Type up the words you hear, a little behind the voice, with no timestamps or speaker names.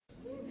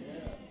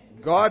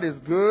God is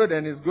good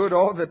and is good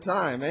all the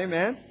time.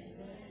 Amen.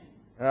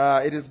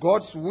 It is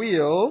God's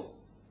will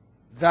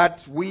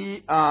that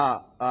we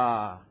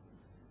are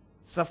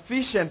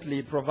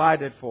sufficiently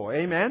provided for.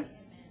 Amen.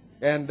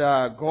 And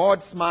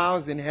God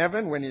smiles in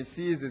heaven when he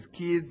sees his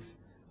kids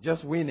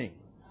just winning.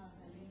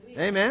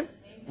 Amen.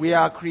 We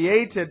are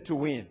created to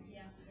win.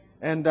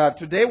 And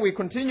today we're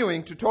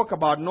continuing to talk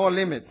about no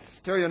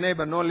limits. Tell your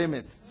neighbor, no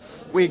limits.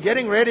 We're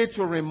getting ready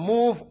to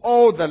remove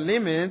all the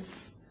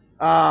limits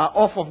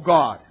off of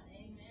God.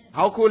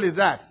 How cool is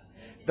that?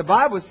 The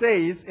Bible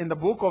says in the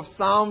book of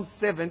Psalm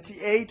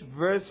 78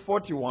 verse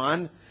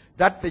 41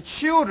 that the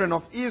children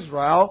of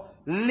Israel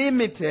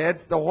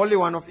limited the Holy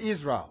One of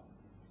Israel.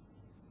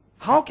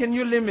 How can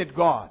you limit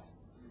God?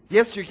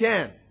 Yes, you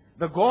can.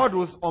 The God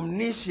was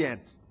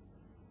omniscient.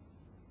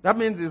 That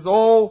means he's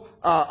all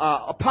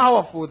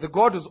powerful. The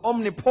God who's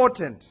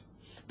omnipotent.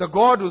 The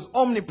God who's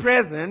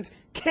omnipresent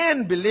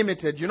can be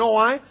limited. You know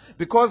why?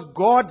 Because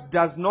God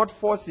does not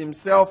force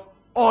himself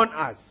on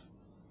us.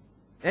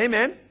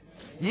 Amen?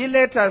 He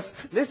let us,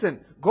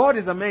 listen, God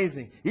is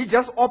amazing. He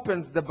just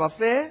opens the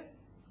buffet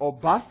or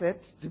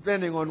buffet,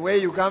 depending on where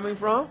you're coming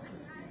from.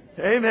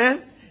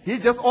 Amen? He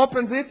just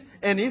opens it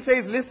and he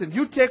says, listen,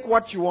 you take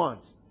what you want.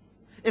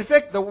 In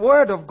fact, the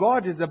Word of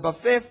God is a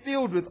buffet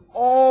filled with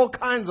all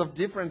kinds of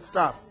different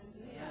stuff.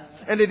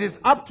 And it is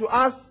up to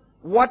us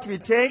what we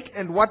take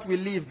and what we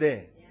leave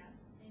there.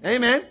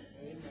 Amen?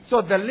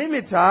 So the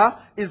limiter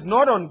is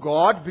not on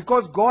God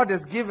because God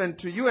has given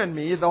to you and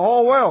me the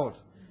whole world.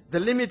 The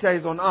limiter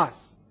is on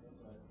us.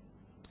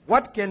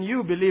 What can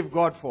you believe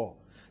God for?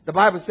 The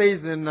Bible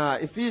says in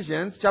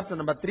Ephesians chapter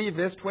number 3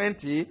 verse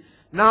 20,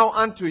 now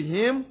unto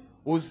him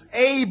who's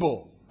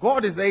able,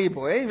 God is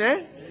able,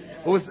 amen?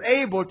 Who's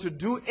able to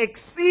do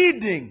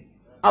exceeding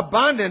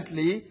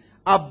abundantly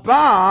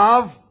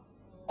above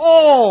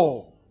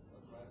all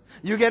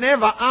you can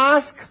ever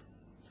ask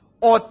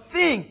or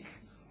think.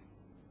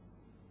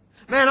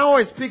 Man, I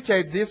always picture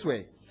it this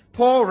way.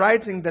 Paul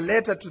writing the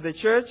letter to the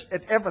church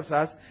at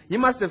Ephesus, he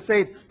must have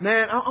said,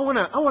 man, I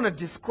want to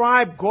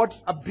describe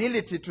God's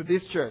ability to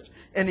this church.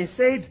 And he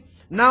said,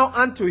 now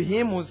unto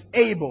him who's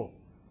able.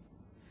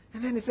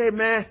 And then he said,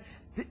 man,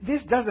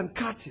 this doesn't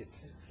cut it.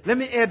 Let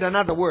me add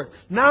another word.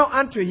 Now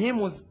unto him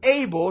who's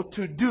able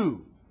to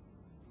do.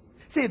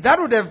 See,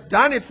 that would have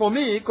done it for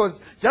me,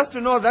 because just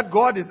to know that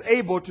God is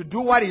able to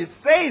do what he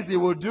says he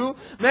will do,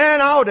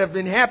 man, I would have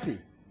been happy.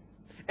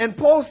 And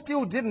Paul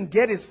still didn't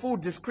get his full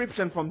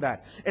description from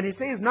that. And he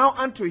says, now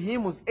unto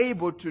him who's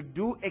able to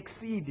do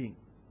exceeding.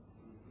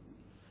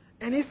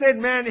 And he said,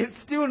 man, it's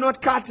still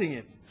not cutting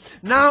it.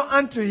 Now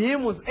unto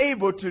him who's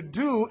able to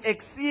do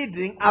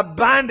exceeding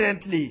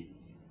abundantly.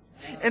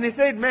 And he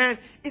said, man,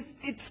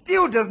 it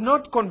still does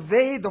not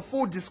convey the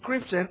full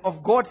description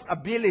of God's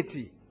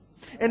ability.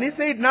 And he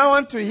said, now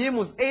unto him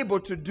who's able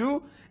to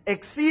do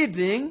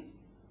exceeding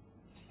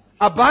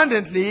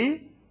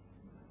abundantly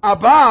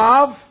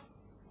above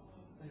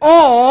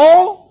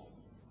all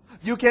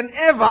you can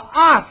ever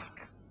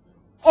ask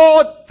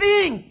or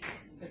think.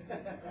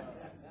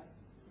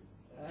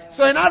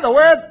 So in other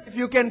words, if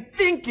you can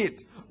think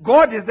it,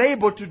 God is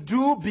able to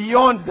do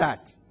beyond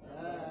that.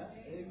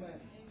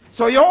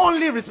 So your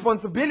only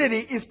responsibility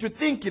is to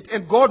think it,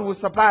 and God will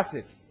surpass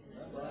it.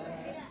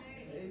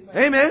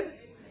 Amen?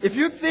 If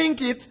you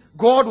think it,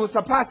 God will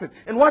surpass it.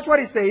 And watch what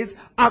he says,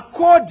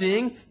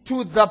 according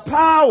to the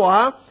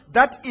power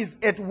that is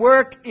at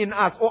work in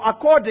us, or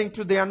according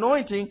to the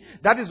anointing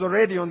that is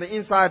already on the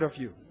inside of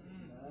you.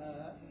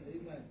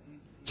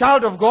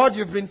 Child of God,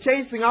 you've been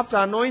chasing after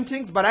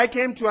anointings, but I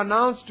came to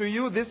announce to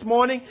you this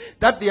morning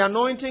that the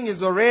anointing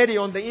is already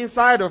on the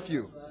inside of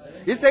you.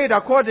 He said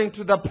according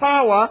to the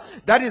power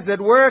that is at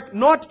work,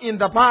 not in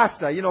the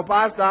pastor. You know,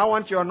 pastor, I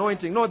want your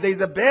anointing. No, there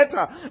is a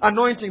better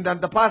anointing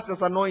than the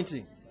pastor's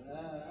anointing.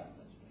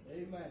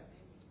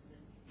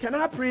 Can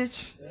I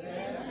preach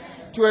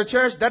to a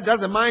church that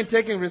doesn't mind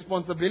taking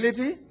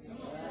responsibility?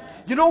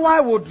 You know why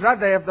I would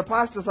rather have the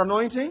pastor's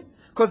anointing?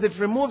 Because it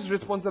removes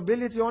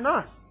responsibility on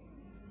us.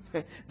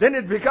 Then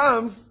it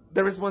becomes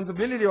the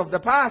responsibility of the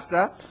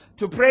pastor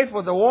to pray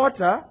for the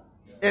water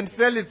and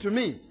sell it to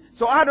me.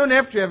 So I don't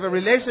have to have a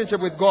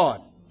relationship with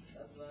God.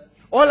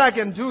 All I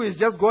can do is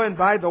just go and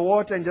buy the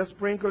water and just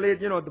sprinkle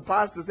it. You know, the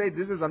pastor said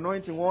this is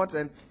anointing water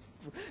and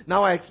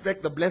now I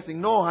expect the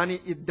blessing. No, honey,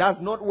 it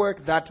does not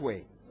work that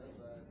way.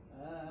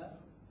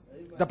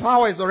 The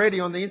power is already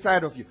on the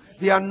inside of you.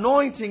 The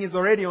anointing is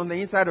already on the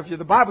inside of you.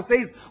 The Bible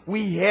says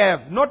we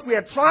have, not we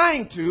are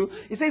trying to.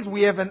 It says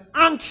we have an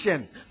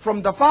unction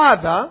from the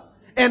Father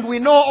and we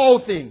know all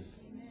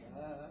things.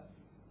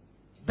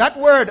 That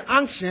word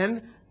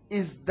unction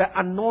is the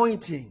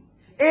anointing.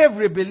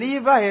 Every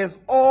believer has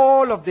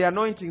all of the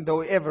anointing they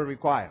will ever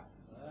require.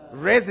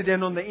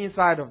 Resident on the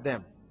inside of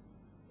them.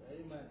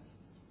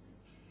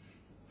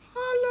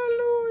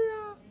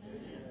 Hallelujah.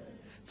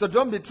 So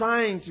don't be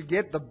trying to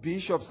get the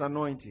bishop's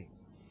anointing.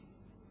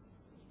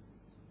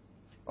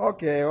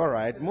 Okay, all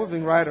right.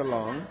 Moving right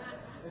along.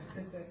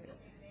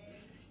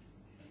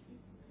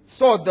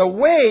 So the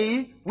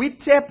way we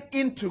tap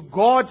into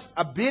God's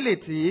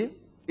ability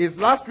is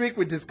last week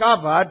we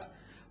discovered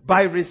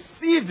by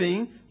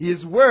receiving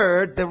His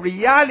Word, the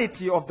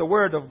reality of the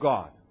Word of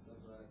God.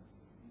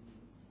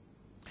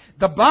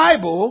 The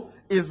Bible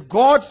is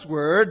God's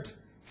Word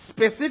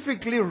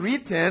specifically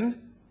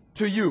written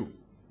to you.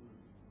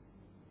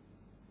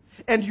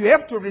 And you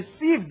have to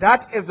receive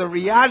that as a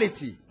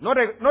reality, not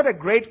a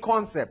great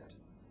concept.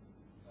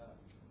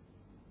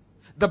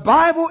 The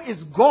Bible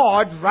is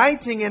God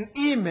writing an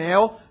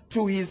email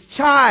to His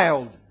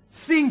child,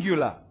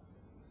 singular.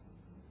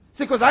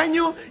 See, because I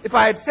knew if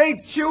I had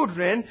said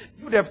children,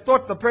 you would have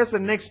thought the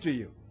person next to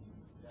you.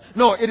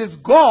 No, it is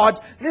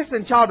God.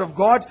 Listen, child of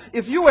God,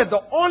 if you were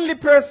the only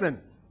person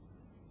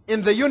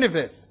in the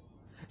universe,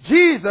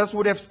 Jesus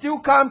would have still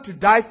come to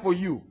die for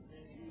you.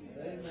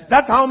 Amen.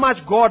 That's how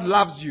much God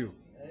loves you.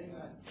 Amen.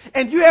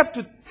 And you have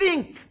to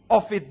think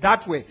of it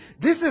that way.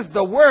 This is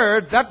the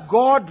word that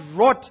God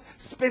wrote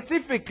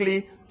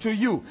specifically to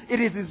you. It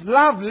is His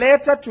love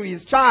letter to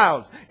His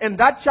child. And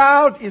that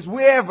child is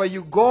wherever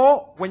you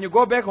go, when you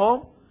go back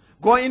home,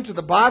 go into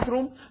the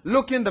bathroom,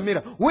 look in the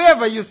mirror.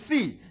 Wherever you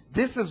see,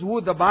 this is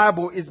who the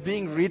Bible is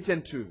being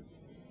written to.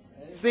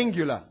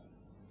 Singular.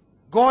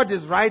 God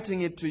is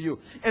writing it to you.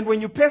 And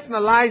when you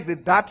personalize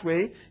it that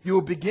way, you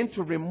will begin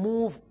to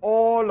remove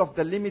all of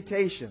the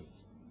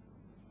limitations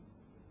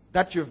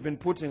that you've been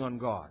putting on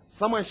God.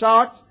 Someone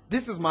shout,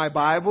 "This is my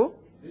Bible.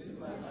 This is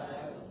my Bible.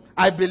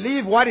 I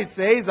believe what it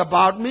says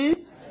about me.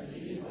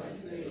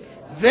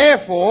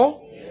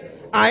 Therefore,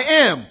 I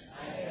am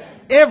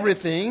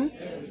everything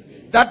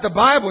that the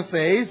Bible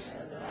says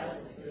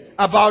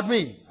about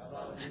me."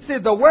 See,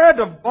 the Word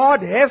of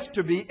God has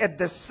to be at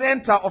the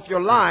center of your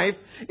life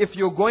if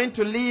you're going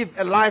to live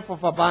a life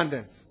of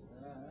abundance.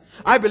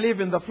 I believe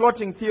in the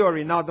floating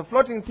theory. Now, the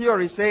floating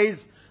theory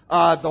says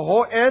the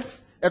whole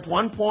earth at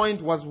one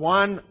point was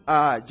one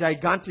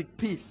gigantic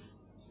piece,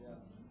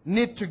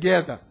 knit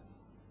together.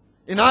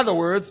 In other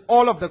words,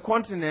 all of the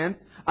continents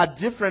are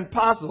different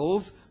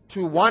puzzles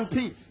to one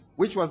piece,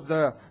 which was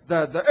the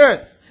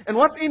earth. And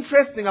what's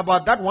interesting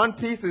about that one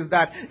piece is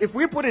that if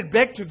we put it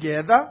back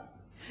together,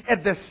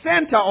 at the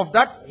center of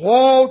that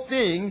whole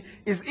thing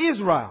is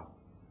Israel.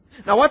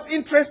 Now what's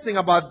interesting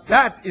about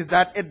that is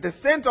that at the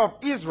center of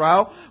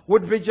Israel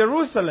would be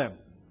Jerusalem.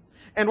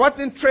 And what's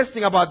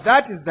interesting about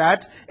that is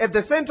that at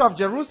the center of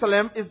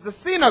Jerusalem is the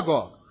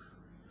synagogue.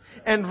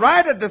 And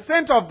right at the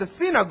center of the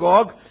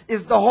synagogue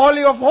is the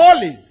Holy of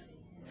Holies.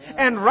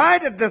 And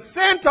right at the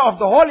center of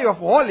the Holy of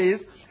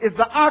Holies is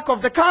the Ark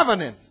of the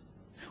Covenant,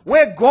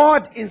 where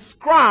God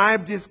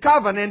inscribed His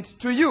covenant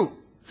to you.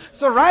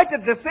 So right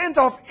at the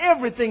center of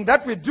everything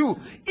that we do,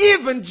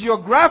 even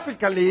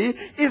geographically,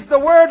 is the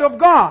Word of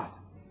God.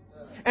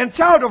 And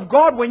child of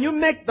God, when you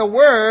make the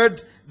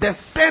Word the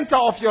center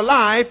of your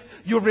life,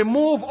 you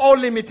remove all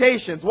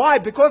limitations. Why?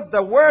 Because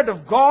the Word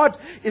of God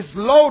is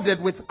loaded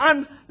with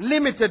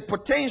unlimited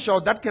potential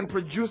that can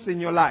produce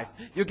in your life.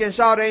 You can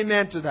shout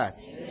amen to that.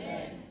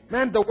 Amen.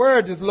 Man, the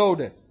Word is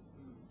loaded.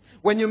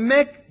 When you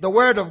make the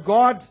Word of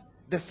God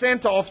the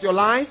center of your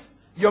life,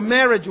 your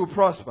marriage will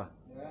prosper.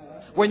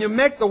 When you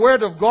make the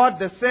Word of God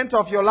the center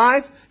of your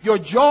life, your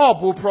job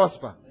will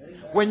prosper.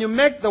 When you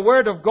make the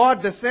Word of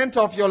God the center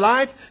of your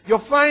life, your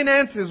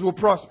finances will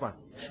prosper.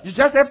 You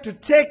just have to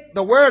take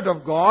the Word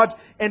of God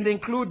and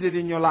include it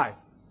in your life.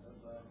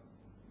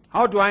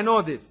 How do I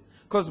know this?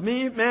 Because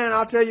me, man,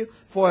 I'll tell you,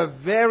 for a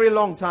very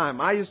long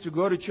time, I used to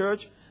go to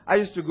church. I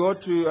used to go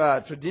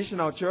to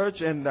traditional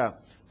church, and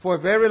for a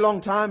very long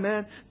time,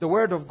 man, the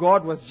Word of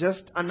God was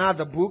just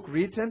another book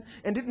written,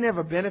 and it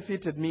never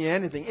benefited me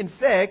anything. In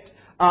fact,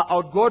 I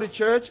would go to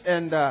church,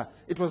 and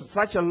it was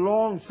such a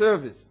long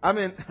service. I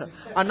mean,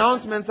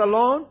 announcements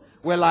alone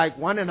were like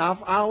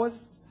 1.5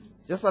 hours,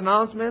 just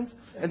announcements,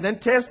 and then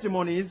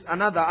testimonies,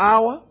 another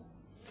hour.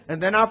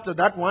 And then after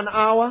that 1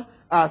 hour,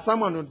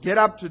 someone would get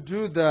up to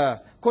do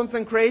the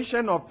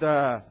consecration of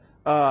the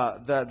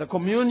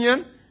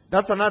communion.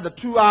 That's another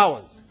 2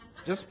 hours.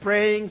 Just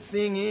praying,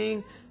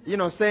 singing, you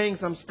know, saying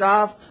some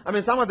stuff. I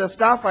mean, some of the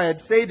stuff I had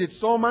said it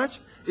so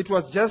much, it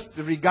was just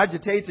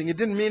regurgitating. It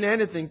didn't mean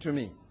anything to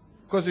me.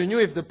 Because you knew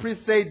if the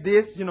priest said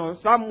this, you know,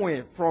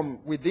 somewhere from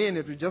within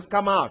it would just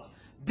come out.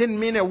 Didn't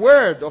mean a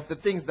word of the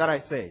things that I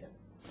said.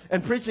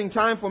 And preaching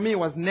time for me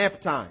was nap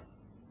time.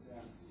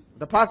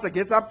 The pastor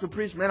gets up to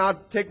preach, man,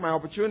 I'll take my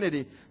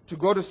opportunity to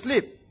go to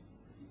sleep.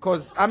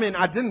 Because, I mean,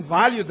 I didn't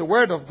value the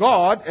Word of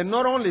God. And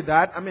not only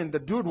that, I mean, the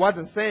dude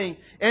wasn't saying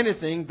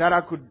anything that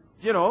I could,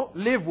 you know,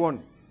 live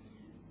on.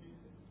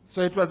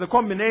 So it was a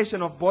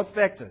combination of both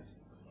factors.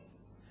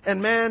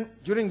 And man,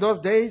 during those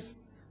days,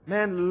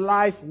 man,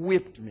 life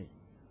whipped me.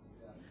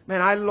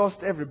 Man, I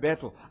lost every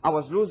battle. I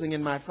was losing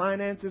in my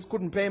finances,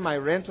 couldn't pay my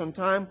rent on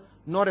time,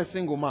 not a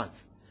single month.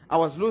 I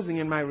was losing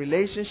in my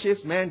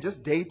relationships, man,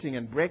 just dating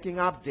and breaking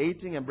up,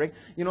 dating and break.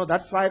 You know,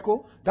 that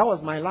cycle, that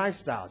was my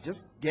lifestyle.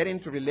 Just get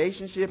into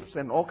relationships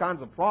and all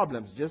kinds of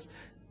problems. Just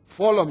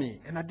follow me.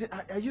 And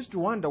I used to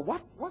wonder,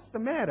 what's the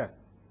matter?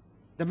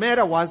 The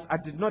matter was I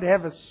did not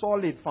have a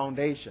solid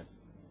foundation.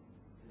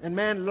 And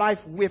man,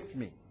 life whipped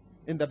me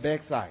in the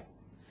backside.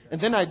 And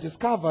then I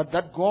discovered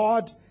that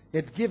God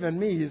had given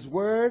me His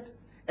Word,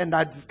 and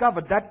I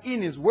discovered that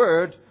in His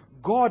Word,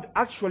 God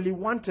actually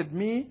wanted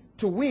me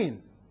to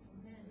win.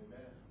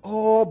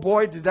 Oh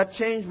boy, did that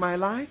change my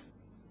life.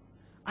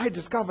 I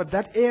discovered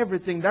that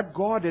everything that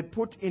God had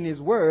put in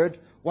His Word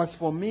was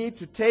for me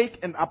to take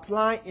and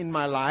apply in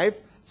my life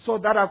so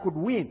that I could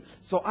win.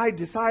 So I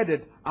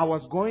decided I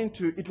was going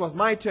to, it was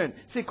my turn.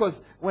 See, because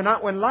when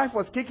life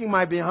was kicking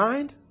my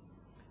behind,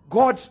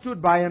 God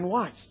stood by and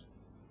watched.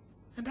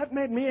 And that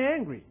made me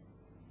angry.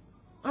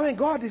 I mean,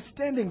 God is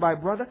standing by,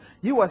 brother.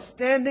 He was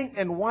standing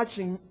and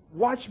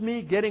watch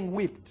me getting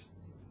whipped.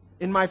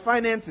 In my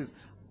finances,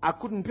 I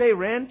couldn't pay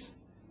rent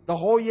the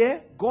whole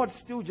year. God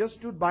still just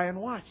stood by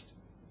and watched.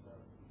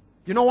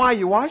 You know why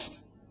He watched?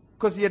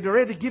 Because He had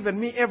already given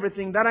me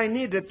everything that I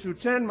needed to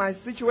turn my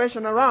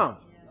situation around.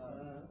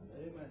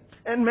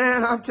 And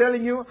man, I'm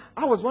telling you,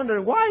 I was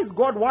wondering, why is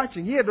God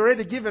watching? He had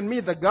already given me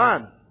the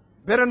gun,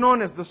 better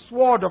known as the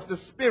sword of the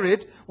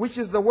Spirit, which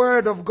is the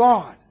Word of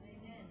God.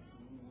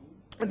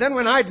 And then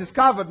when I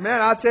discovered,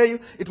 man, I'll tell you,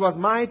 it was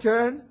my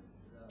turn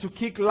to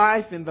kick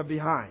life in the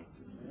behind.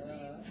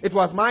 It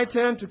was my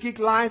turn to kick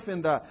life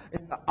in the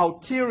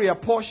ulterior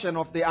portion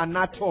of the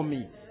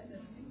anatomy.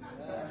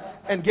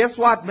 And guess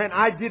what, man?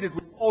 I did it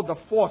with all the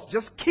force.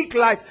 Just kick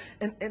life.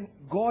 And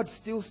God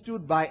still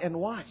stood by and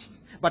watched.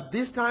 But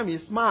this time He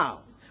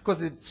smiled.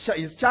 Because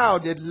his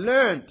child had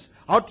learned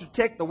how to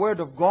take the Word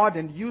of God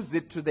and use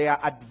it to their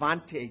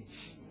advantage.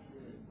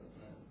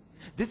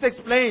 This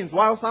explains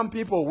why some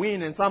people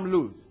win and some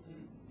lose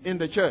in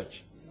the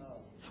church.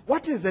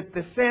 What is at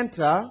the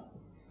center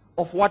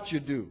of what you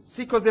do?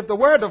 See, because if the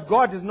Word of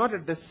God is not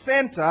at the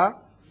center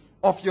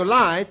of your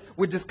life,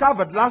 we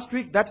discovered last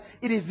week that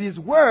it is His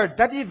Word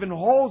that even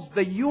holds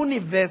the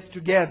universe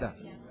together.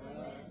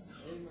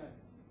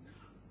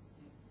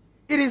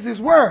 It is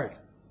His Word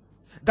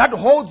that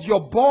holds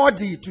your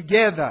body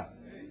together.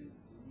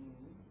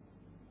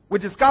 We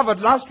discovered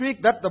last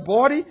week that the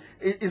body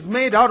is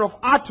made out of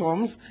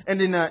atoms,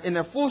 and in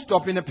a full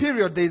stop, in a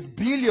period, there's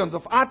billions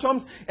of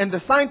atoms, and the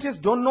scientists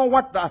don't know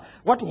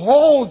what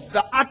holds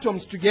the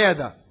atoms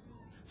together,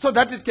 so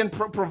that it can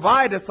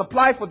provide a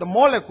supply for the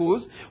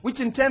molecules,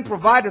 which in turn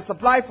provide a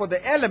supply for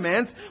the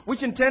elements,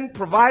 which in turn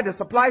provide a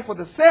supply for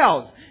the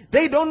cells.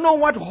 They don't know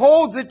what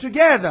holds it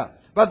together.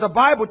 But the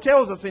Bible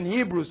tells us in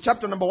Hebrews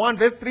chapter number 1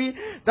 verse 3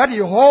 that He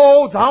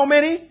holds how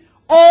many?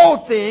 All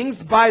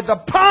things by the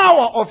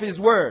power of His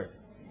Word.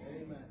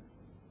 Amen.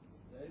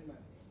 Amen.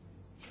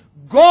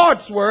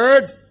 God's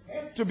Word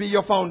has to be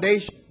your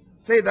foundation.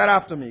 Say that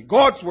after me.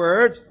 God's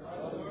Word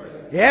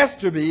has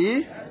to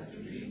be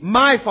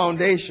my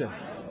foundation.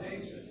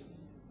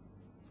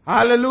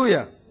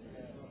 Hallelujah.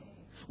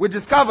 We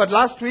discovered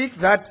last week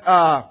that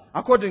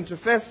according to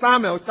 1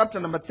 Samuel chapter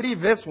number 3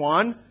 verse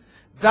 1,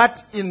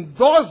 that in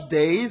those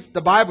days,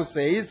 the Bible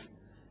says,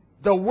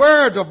 the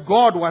Word of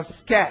God was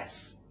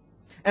scarce.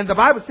 And the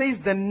Bible says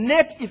the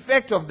net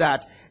effect of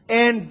that,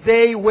 and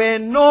there were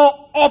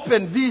no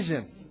open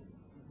visions.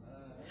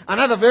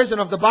 Another version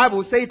of the Bible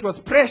will say it was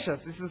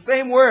precious. It's the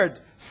same word,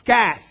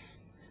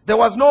 scarce. There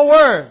was no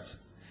word.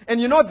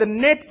 And you know the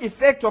net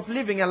effect of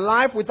living a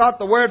life without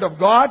the Word of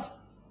God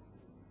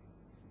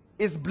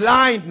is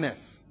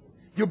blindness.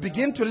 You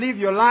begin to live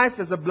your life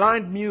as a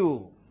blind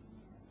mule,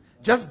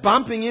 just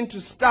bumping into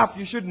stuff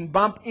you shouldn't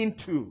bump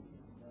into.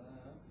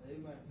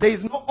 There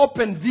is no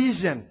open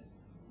vision.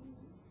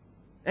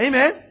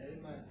 Amen?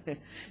 Amen.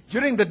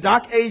 During the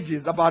Dark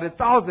Ages, about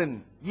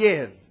 1,000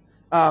 years,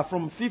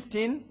 from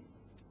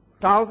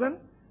 15,000,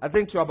 I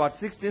think, to about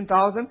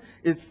 16,000,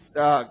 it's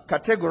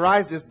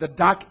categorized as the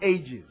Dark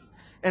Ages.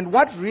 And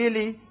what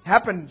really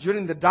happened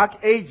during the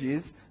Dark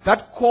Ages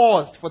that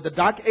caused for the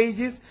Dark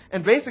Ages,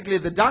 and basically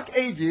the Dark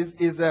Ages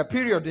is a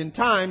period in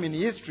time in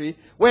history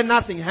where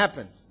nothing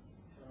happened.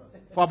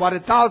 For about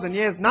 1,000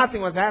 years,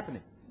 nothing was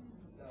happening.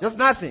 Just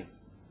nothing.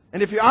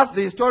 And if you ask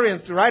the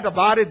historians to write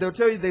about it, they'll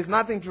tell you there's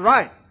nothing to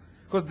write.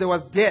 Because there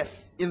was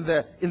death in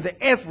the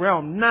earth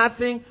realm.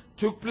 Nothing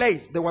took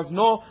place. There was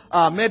no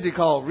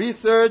medical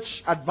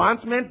research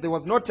advancement. There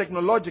was no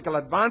technological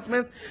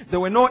advancements.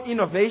 There were no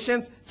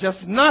innovations.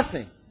 Just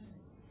nothing.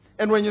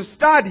 And when you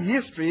study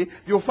history,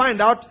 you'll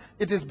find out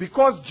it is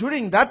because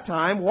during that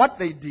time, what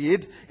they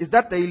did is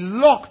that they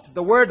locked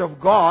the Word of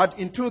God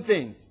in two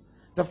things.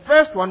 The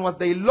first one was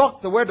they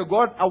locked the Word of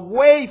God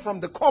away from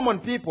the common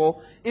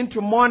people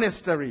into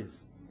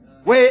monasteries,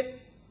 where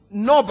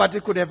nobody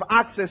could have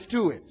access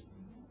to it.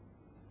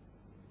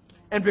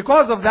 And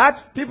because of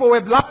that, people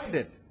were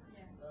blinded.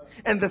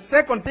 And the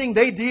second thing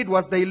they did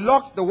was they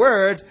locked the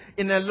Word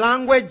in a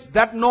language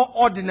that no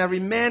ordinary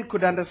man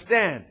could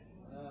understand.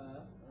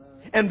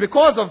 And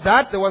because of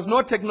that, there was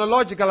no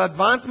technological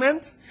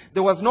advancement.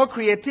 There was no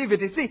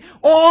creativity. See,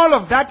 all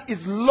of that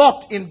is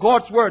locked in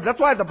God's Word. That's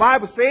why the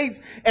Bible says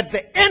at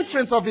the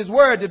entrance of His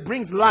Word, it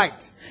brings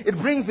light. It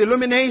brings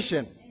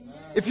illumination.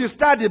 If you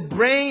study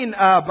brain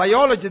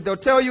biology, they'll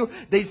tell you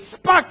there's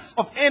sparks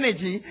of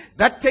energy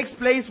that takes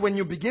place when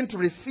you begin to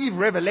receive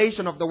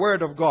revelation of the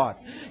Word of God.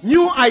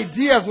 New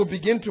ideas will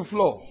begin to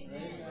flow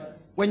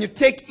when you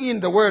take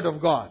in the Word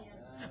of God.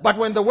 But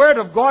when the word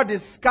of God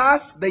is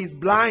scarce, there is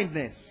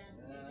blindness.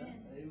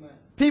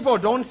 People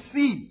don't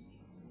see.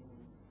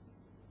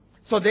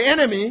 So the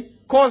enemy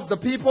caused the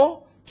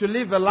people to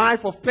live a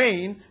life of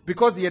pain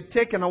because he had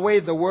taken away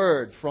the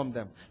word from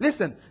them.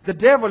 Listen, the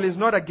devil is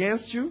not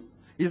against you.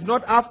 He's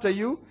not after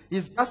you.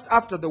 He's just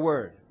after the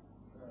word.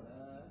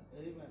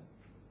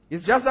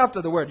 He's just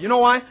after the word. You know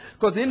why?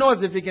 Because he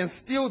knows if he can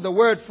steal the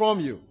word from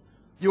you,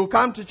 you'll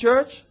come to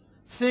church,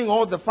 sing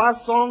all the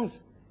fast songs,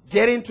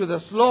 get into the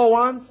slow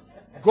ones,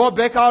 go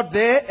back out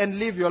there and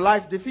live your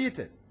life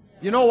defeated.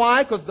 You know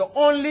why? Because the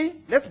only,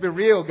 let's be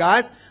real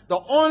guys, the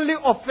only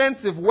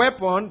offensive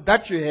weapon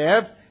that you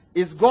have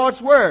is God's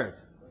word.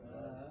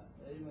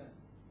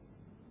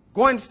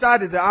 Go and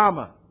study the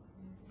armor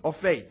of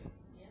faith.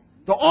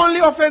 The only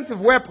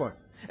offensive weapon.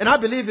 And I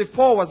believe if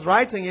Paul was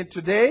writing it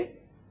today,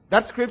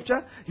 that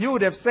scripture, he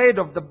would have said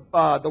of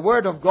the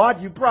word of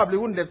God, you probably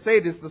wouldn't have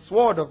said it's the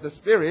sword of the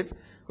Spirit,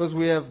 because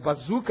we have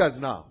bazookas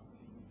now.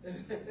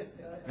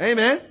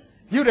 Amen?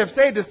 He would have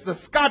said it's the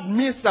Scud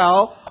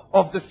missile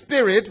of the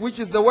Spirit, which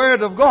is the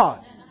word of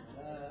God.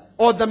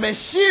 Or the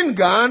machine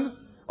gun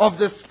of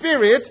the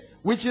Spirit,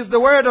 which is the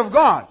word of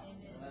God.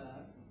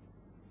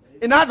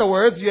 In other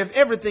words, you have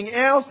everything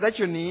else that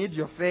you need,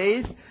 your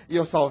faith,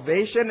 your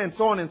salvation, and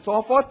so on and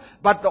so forth.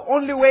 But the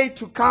only way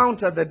to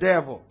counter the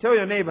devil, tell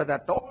your neighbor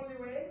that, the only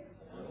way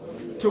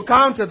to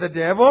counter the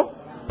devil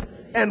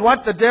and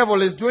what the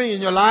devil is doing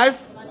in your life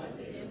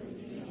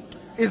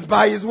is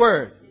by his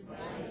word.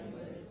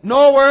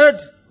 No word,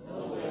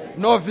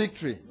 no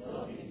victory.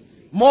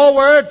 More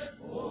word,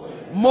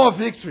 more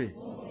victory.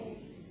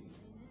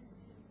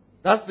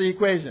 That's the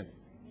equation.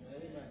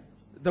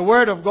 The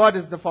word of God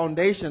is the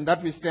foundation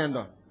that we stand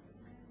on.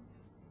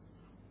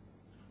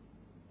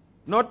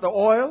 Not the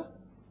oil.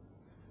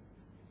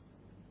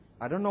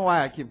 I don't know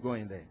why I keep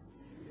going there.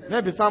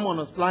 Maybe someone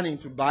was planning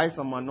to buy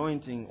some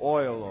anointing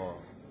oil or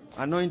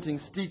anointing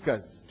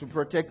stickers to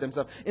protect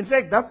themselves. In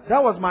fact,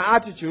 that was my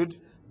attitude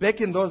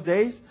back in those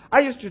days. I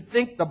used to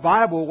think the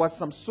Bible was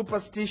some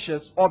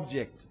superstitious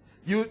object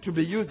to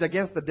be used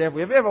against the devil.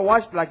 Have you ever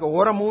watched like a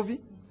horror movie?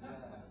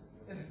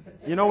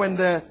 You know, when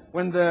the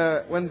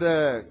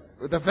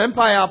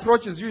vampire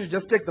approaches you, you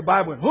just take the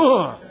Bible and,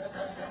 huh!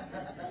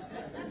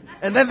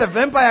 And then the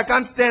vampire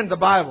can't stand the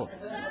Bible.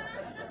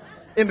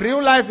 In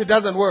real life, it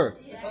doesn't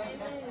work.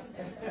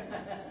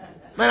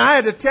 Man, I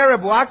had a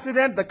terrible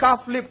accident. The car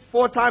flipped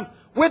 4 times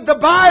with the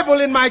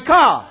Bible in my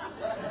car.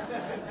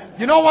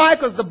 You know why?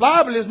 Because the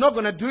Bible is not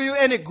going to do you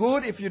any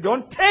good if you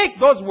don't take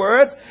those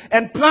words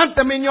and plant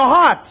them in your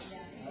heart.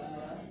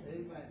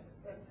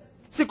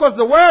 See, because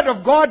the word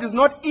of God is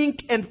not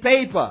ink and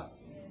paper.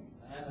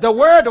 The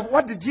word of,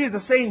 what did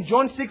Jesus say in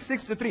John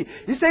 6:63?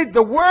 He said,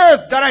 the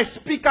words that I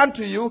speak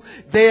unto you,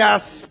 they are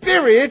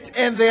spirit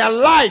and they are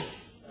life.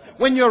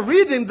 When you're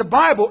reading the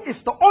Bible,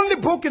 it's the only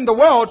book in the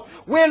world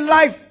where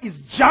life is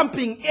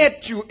jumping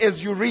at you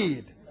as you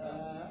read.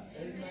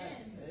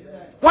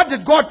 What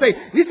did God say?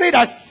 He said,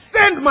 I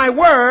sent my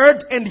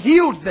word and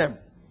healed them.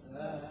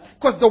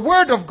 Because the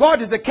word of God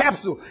is a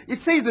capsule.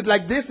 It says it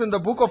like this in the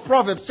book of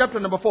Proverbs, chapter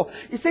number 4.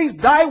 It says,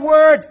 thy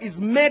word is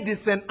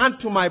medicine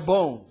unto my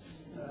bones.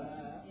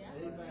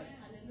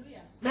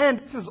 Man,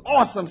 this is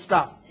awesome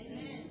stuff.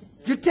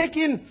 You take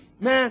in,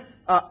 man,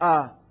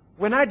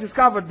 when I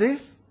discovered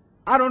this,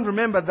 I don't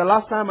remember the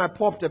last time I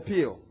popped a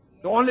pill.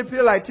 The only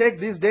pill I take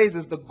these days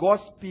is the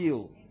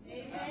gospel.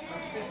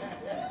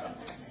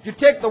 You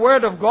take the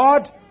word of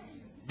God,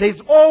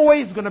 there's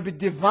always going to be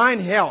divine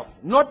health,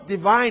 not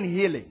divine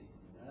healing.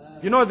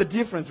 You know the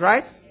difference,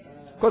 right?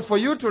 Because for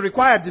you to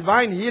require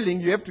divine healing,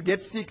 you have to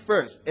get sick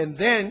first. And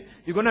then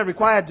you're going to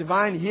require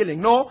divine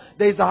healing. No,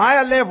 there's a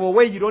higher level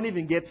where you don't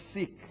even get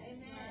sick.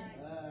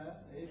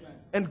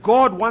 And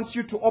God wants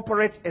you to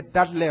operate at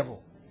that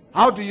level.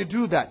 How do you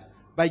do that?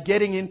 By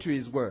getting into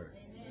His Word.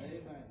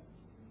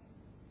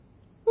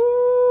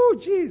 Ooh,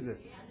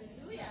 Jesus.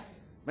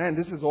 Man,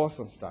 this is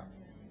awesome stuff.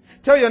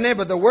 Tell your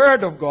neighbor, the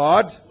Word of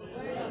God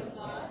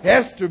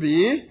has to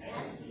be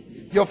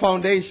your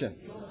foundation.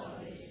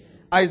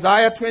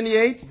 Isaiah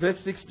 28, verse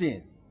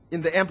 16,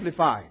 in the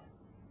Amplified.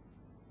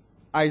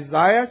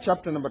 Isaiah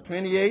chapter number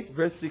 28,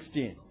 verse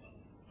 16.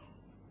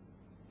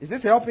 Is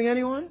this helping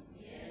anyone?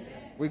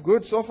 We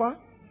good so far?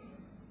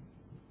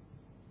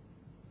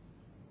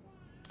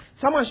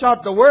 Someone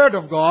shout, the word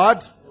of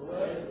God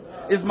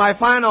is my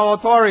final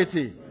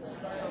authority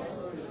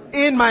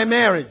in my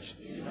marriage.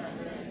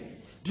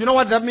 Do you know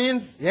what that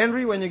means,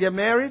 Henry, when you get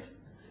married?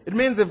 It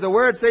means if the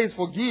word says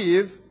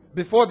forgive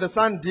before the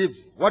sun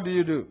dips, what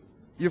do?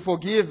 You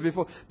forgive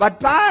before. But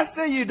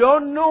pastor, you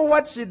don't know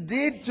what she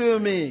did to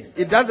me.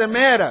 It doesn't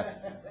matter.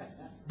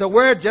 The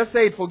word just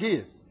said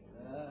forgive.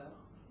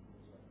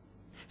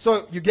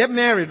 So you get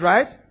married,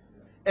 right?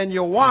 And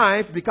your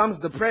wife becomes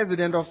the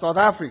president of South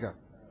Africa.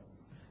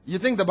 You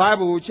think the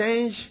Bible will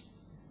change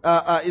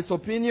its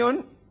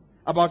opinion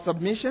about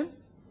submission?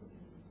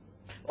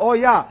 Oh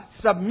yeah,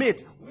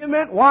 submit.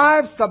 Women,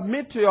 wives,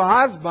 submit to your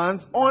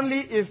husbands only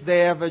if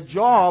they have a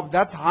job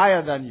that's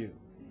higher than you.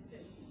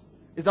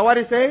 Is that what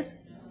he said?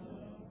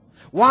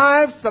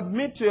 Wives,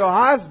 submit to your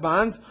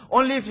husbands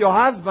only if your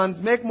husbands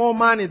make more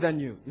money than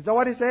you. Is that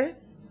what he said?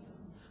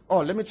 Oh,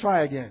 let me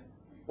try again.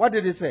 What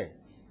did he say?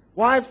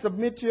 Wives,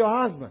 submit to your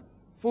husbands.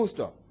 Full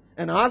stop.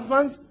 And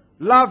husbands,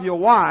 love your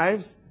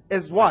wives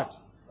as what?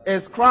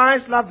 As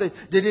Christ loved them.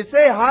 Did he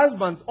say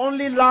husbands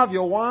only love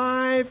your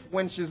wife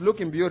when she's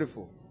looking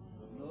beautiful?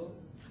 No.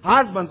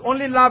 Husbands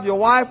only love your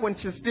wife when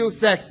she's still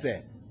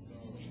sexy.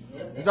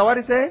 Is that what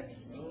he said?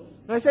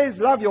 No, he says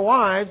love your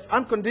wives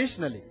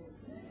unconditionally.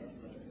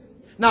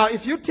 Now,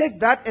 if you take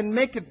that and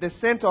make it the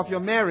center of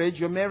your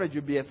marriage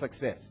will be a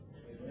success.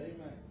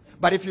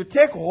 But if you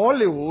take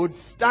Hollywood's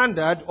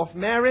standard of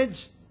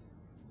marriage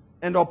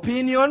and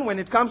opinion when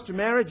it comes to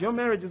marriage, your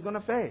marriage is going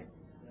to fail.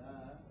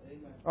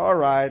 All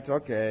right,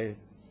 okay.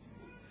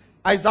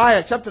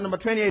 Isaiah chapter number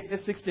 28,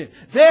 verse 16.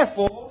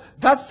 Therefore,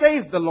 thus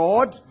says the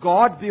Lord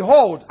God,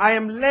 behold, I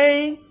am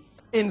laying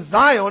in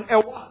Zion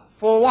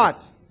for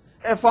what?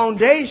 A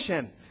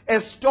foundation,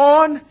 a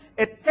stone,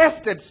 a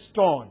tested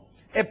stone,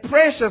 a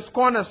precious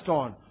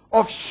cornerstone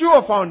of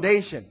sure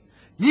foundation.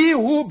 He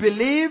who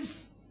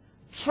believes,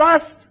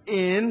 trusts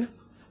in,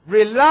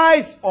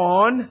 relies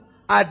on,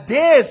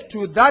 adheres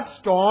to that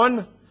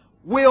stone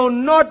will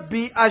not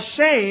be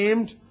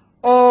ashamed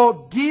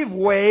or give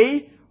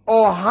way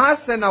or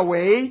hasten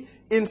away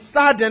in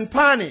sudden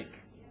panic.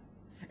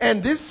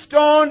 And this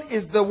stone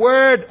is the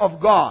Word of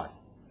God.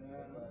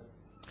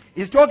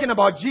 He's talking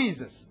about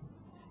Jesus.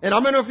 And how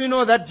many of you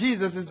know that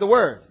Jesus is the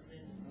Word?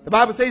 The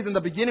Bible says in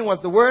the beginning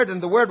was the Word,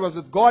 and the Word was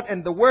with God,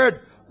 and the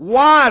Word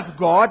was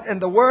God,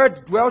 and the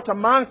Word dwelt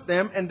amongst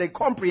them, and they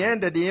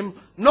comprehended Him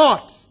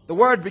not. The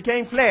Word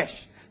became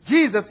flesh.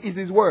 Jesus is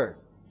His Word.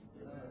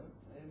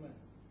 Amen.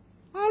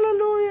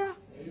 Hallelujah.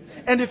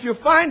 Amen. And if you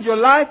find your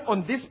life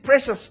on this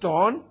precious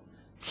stone,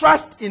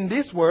 trust in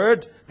this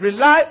Word,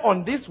 rely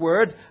on this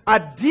Word,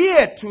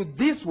 adhere to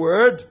this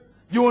Word,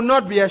 you will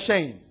not be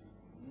ashamed.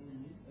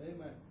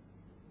 Amen.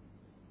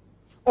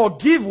 Or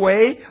give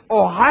way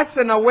or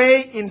hasten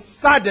away in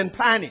sudden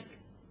panic.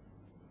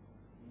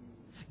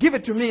 Give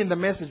it to me in the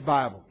Message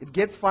Bible. It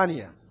gets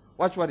funnier.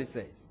 Watch what it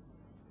says.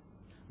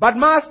 But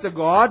Master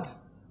God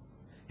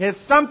has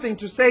something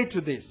to say to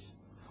this.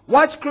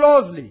 Watch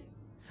closely.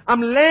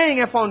 I'm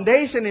laying a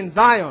foundation in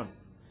Zion.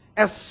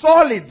 A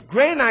solid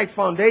granite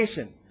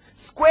foundation.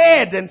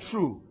 Squared and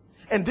true.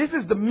 And this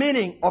is the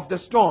meaning of the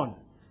stone.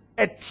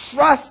 A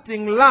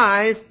trusting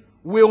life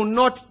will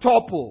not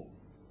topple.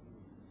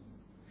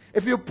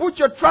 If you put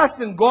your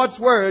trust in God's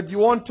Word, you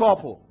won't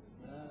topple.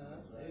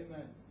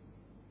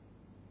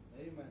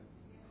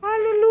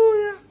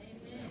 Hallelujah.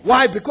 Amen.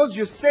 Why? Because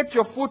you set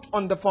your foot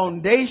on the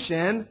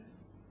foundation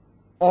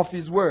of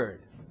His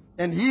Word.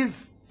 And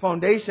His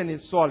foundation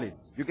is solid.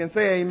 You can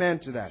say amen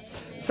to that.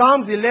 Amen.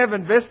 Psalms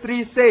 11 verse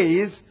 3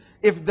 says,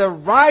 if the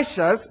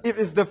righteous,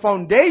 if the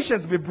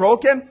foundations be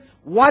broken,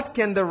 what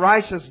can the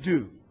righteous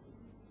do?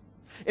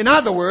 In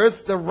other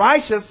words, the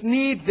righteous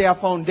need their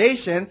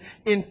foundation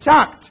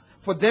intact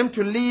for them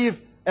to live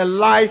a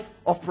life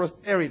of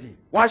prosperity.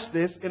 Watch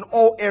this, in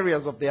all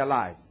areas of their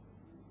lives.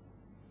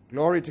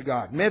 Glory to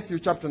God. Matthew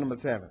chapter number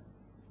 7.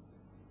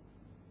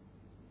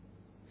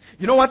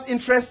 You know what's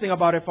interesting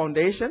about a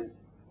foundation?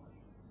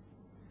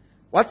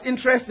 What's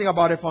interesting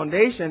about a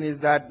foundation is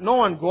that no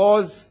one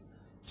goes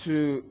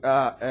to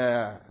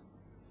an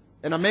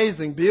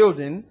amazing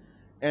building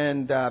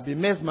and be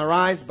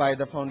mesmerized by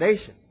the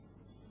foundation.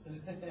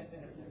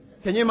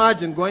 Can you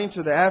imagine going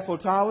to the Eiffel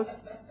Towers?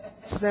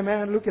 You say,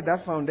 man, look at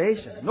that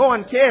foundation. No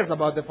one cares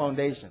about the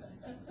foundation.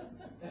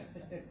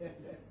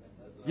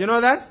 You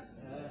know that?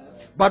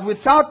 But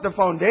without the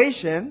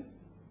foundation,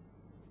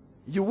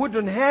 you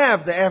wouldn't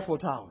have the Eiffel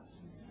Towers.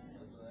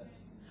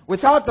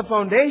 Without the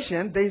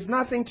foundation, there is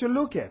nothing to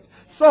look at.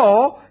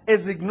 So,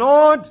 as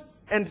ignored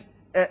and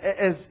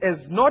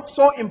as not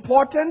so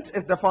important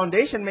as the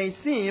foundation may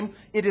seem,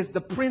 it is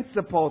the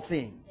principal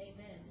thing.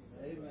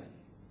 Amen.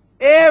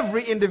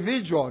 Every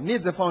individual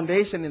needs a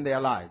foundation in their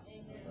lives.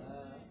 Amen.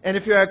 And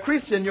if you're a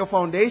Christian, your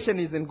foundation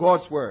is in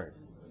God's Word.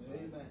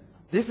 Amen.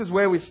 This is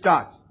where we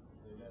start.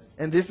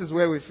 And this is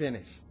where we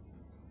finish.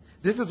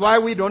 This is why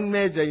we don't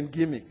major in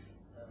gimmicks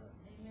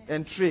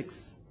and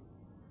tricks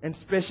and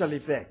special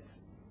effects.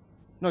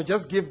 No,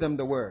 just give them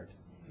the Word.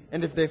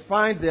 And if they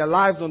find their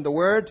lives on the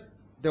Word,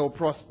 they will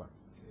prosper.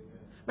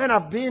 Man,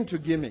 I've been to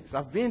gimmicks.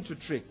 I've been to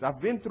tricks. I've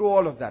been through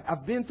all of that.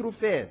 I've been through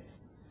fads.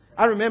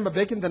 I remember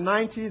back in the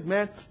 90s,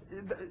 man,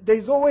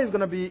 there's always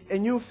going to be a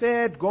new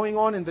fad going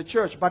on in the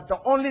church. But the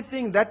only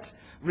thing that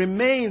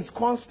remains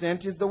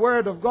constant is the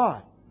Word of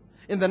God.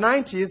 In the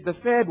 90s, the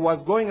fad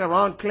was going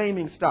around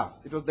claiming stuff.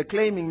 It was the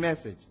claiming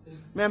message.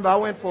 Remember, I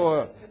went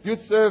for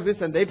youth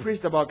service and they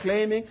preached about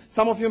claiming.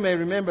 Some of you may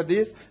remember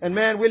this. And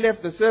man, we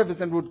left the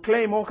service and would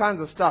claim all kinds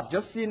of stuff.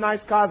 Just see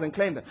nice cars and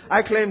claim them.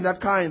 I claim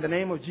that car in the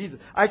name of Jesus.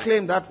 I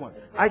claim that one.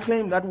 I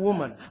claim that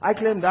woman. I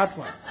claim that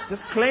one.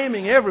 Just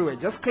claiming everywhere.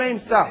 Just claim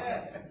stuff.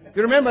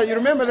 You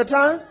remember the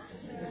time?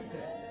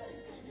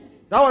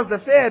 That was the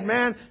fad,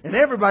 man. And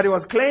everybody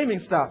was claiming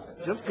stuff.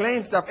 Just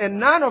claim stuff. And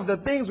none of the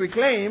things we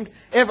claimed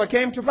ever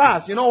came to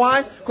pass. You know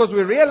why? Because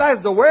we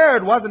realized the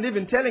word wasn't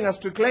even telling us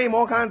to claim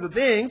all kinds of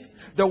things.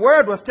 The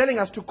word was telling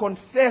us to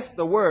confess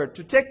the word,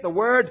 to take the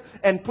word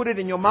and put it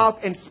in your mouth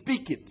and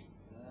speak it.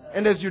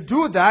 And as you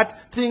do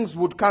that, things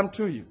would come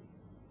to you.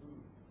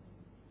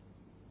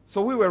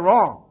 So we were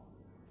wrong.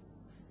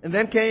 And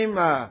then came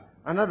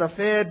another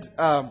fad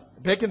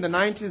back in the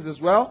 90s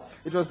as well.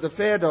 It was the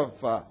fad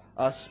of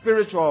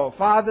spiritual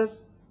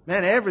fathers.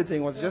 Man,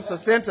 everything was just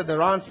centered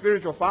around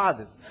spiritual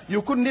fathers.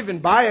 You couldn't even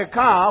buy a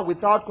car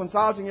without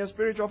consulting your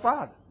spiritual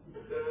father.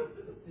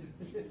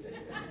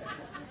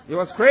 It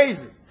was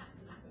crazy.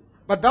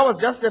 But that was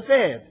just a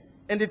fad.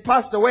 And it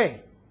passed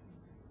away.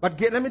 But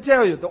let me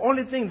tell you, the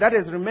only thing that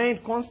has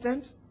remained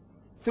constant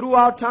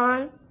throughout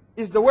time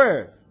is the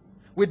word.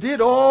 We did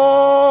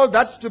all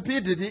that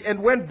stupidity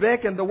and went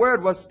back, and the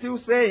word was still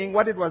saying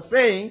what it was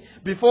saying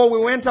before we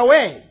went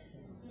away.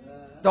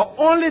 The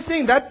only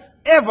thing that's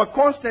ever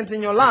constant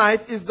in your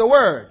life is the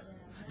word.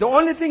 The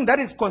only thing that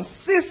is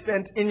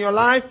consistent in your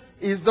life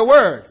is the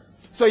word.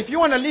 So if you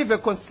want to live a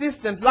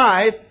consistent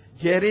life,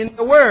 get in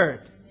the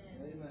word.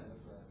 Amen.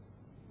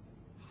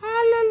 That's right.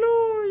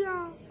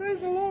 Hallelujah. Praise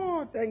the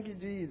Lord. Thank you,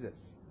 Jesus.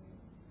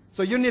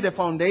 So you need a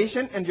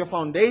foundation, and your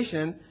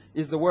foundation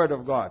is the word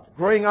of God.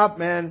 Growing up,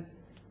 man,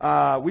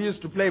 we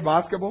used to play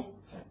basketball.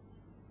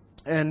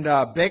 And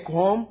back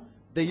home,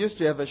 they used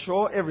to have a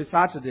show every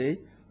Saturday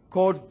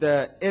called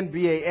the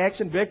NBA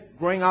Action. Back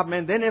growing up,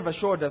 man, they never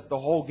showed us the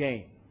whole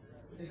game.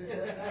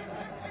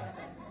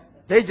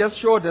 They just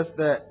showed us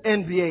the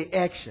NBA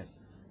Action.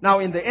 Now,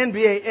 in the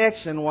NBA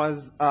Action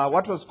was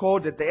what was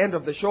called at the end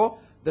of the show,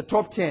 the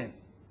top 10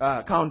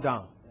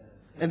 countdown.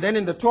 And then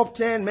in the top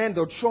 10, man,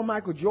 they would show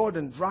Michael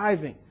Jordan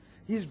driving.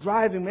 He's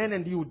driving, man,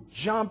 and he would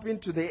jump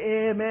into the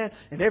air, man,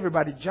 and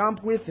everybody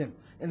jump with him.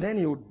 And then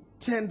he would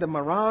turn them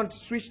around,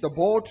 switch the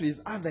ball to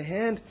his other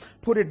hand,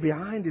 put it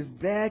behind his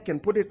back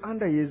and put it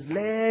under his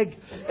leg.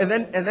 And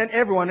then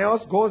everyone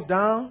else goes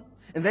down.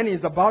 And then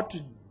he's about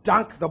to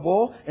dunk the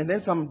ball. And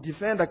then some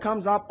defender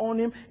comes up on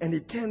him and he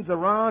turns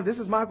around. This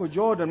is Michael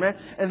Jordan, man.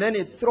 And then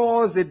he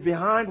throws it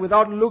behind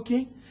without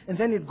looking. And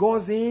then it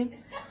goes in.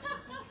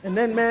 And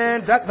then,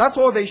 man, that's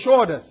all they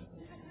showed us.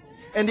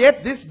 And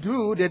yet this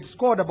dude had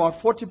scored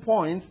about 40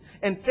 points.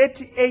 And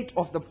 38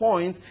 of the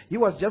points, he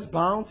was just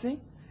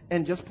bouncing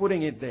and just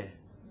putting it there.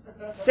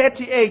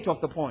 38 of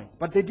the points.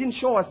 But they didn't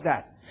show us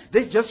that.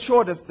 They just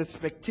showed us the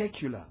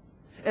spectacular.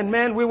 And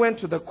man, we went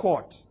to the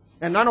court.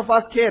 And none of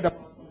us cared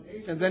about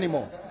foundations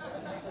anymore.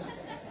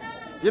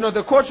 You know,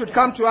 the coach would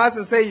come to us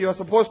and say, you're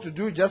supposed to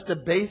do just a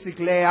basic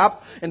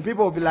layup. And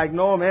people would be like,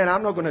 no, man,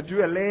 I'm not going to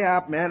do a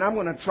layup, man. I'm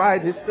going to try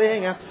this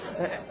thing.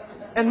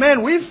 And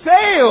man, we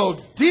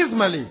failed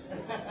dismally.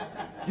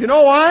 You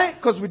know why?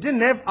 Because we didn't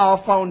have our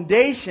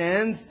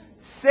foundations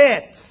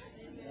set.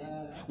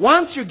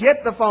 Once you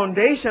get the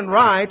foundation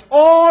right,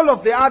 all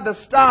of the other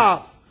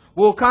stuff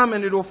will come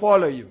and it will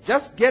follow you.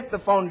 Just get the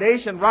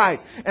foundation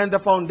right. And the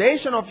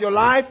foundation of your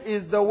life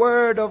is the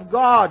word of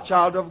God,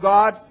 child of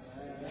God.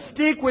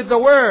 Stick with the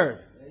word.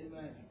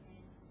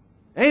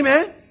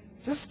 Amen.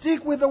 Just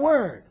stick with the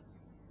word.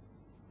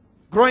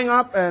 Growing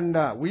up,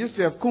 and we used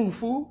to have kung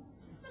fu.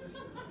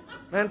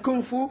 Man,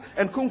 kung fu.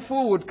 And kung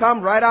fu would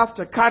come right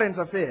after current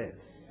affairs.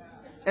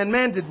 And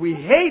man, did we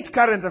hate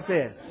current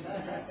affairs.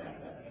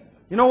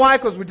 You know why?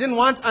 Because we didn't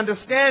want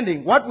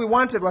understanding. What we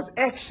wanted was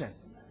action.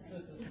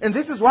 And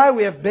this is why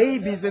we have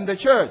babies in the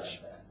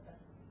church.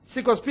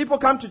 See, because people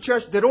come to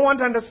church, they don't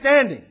want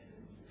understanding.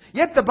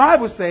 Yet the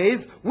Bible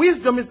says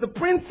wisdom is the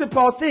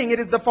principal thing. It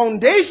is the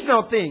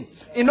foundational thing.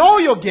 In all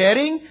you're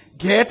getting,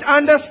 get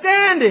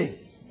understanding.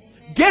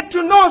 Get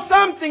to know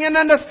something and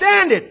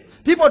understand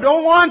it. People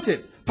don't want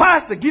it.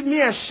 Pastor, give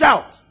me a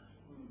shout.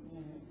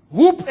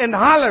 Whoop and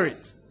holler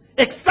it.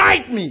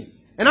 Excite me.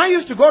 And I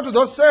used to go to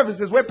those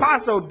services where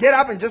pastor would get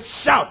up and just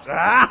shout.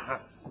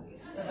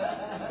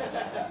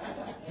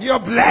 You're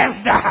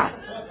blessed.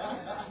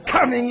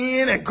 Coming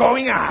in and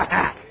going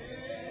out.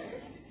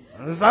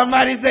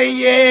 Somebody say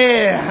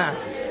yeah.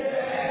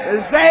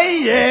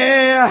 Say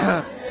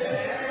yeah.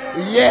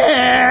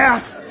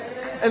 Yeah.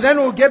 And then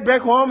we'll get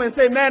back home and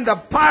say, man, the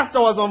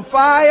pastor was on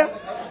fire.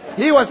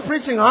 He was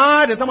preaching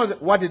hard. And someone said,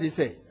 what did he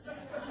say?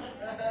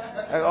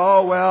 Like,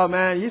 oh, well,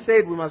 man, he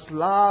said we must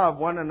love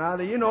one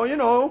another. You know.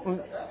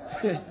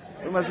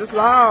 We must just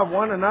love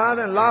one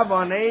another and love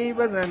our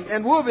neighbors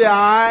and we'll be all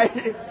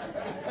right.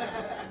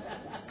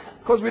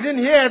 Because we didn't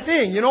hear a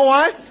thing. You know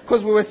why?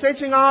 Because we were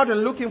searching out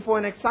and looking for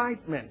an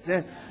excitement.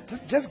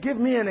 Just give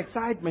me an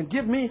excitement.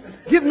 Give me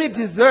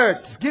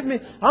desserts.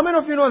 How many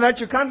of you know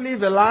that you can't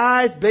live a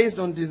life based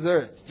on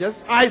desserts?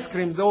 Just ice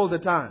creams all the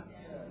time.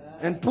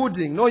 And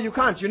pudding. No, you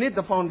can't. You need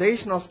the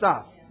foundational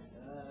stuff.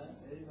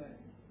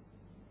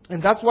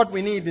 And that's what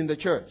we need in the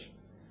church.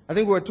 I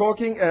think we were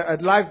talking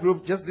at Life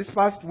Group just this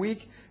past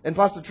week, and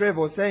Pastor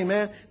Trevor was saying,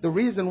 man, the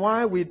reason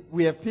why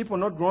we have people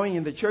not growing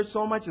in the church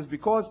so much is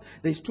because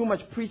there's too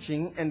much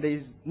preaching and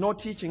there's no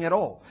teaching at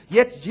all.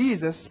 Yet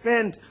Jesus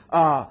spent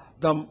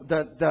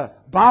the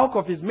bulk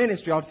of his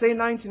ministry, I would say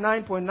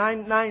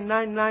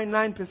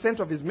 99.99999%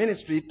 of his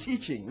ministry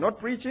teaching, not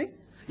preaching.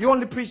 He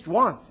only preached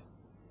once.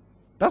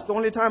 That's the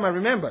only time I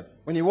remember.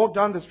 When he walked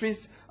down the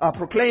streets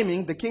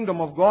proclaiming the kingdom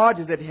of God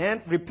is at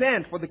hand.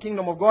 Repent, for the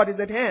kingdom of God is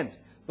at hand.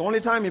 The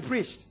only time he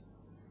preached.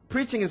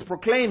 Preaching is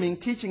proclaiming,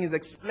 teaching is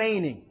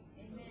explaining.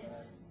 Amen.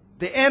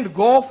 The end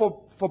goal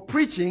for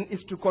preaching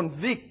is to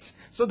convict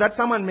so that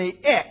someone may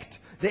act.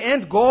 The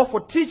end goal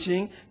for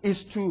teaching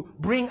is to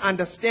bring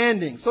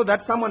understanding so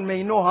that someone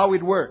may know how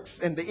it works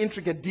and the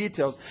intricate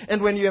details.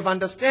 And when you have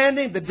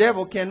understanding, the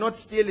devil cannot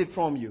steal it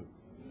from you.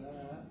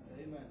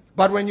 Amen.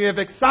 But when you have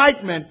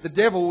excitement, the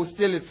devil will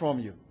steal it from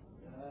you.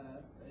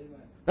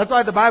 Amen. That's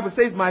why the Bible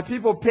says, my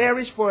people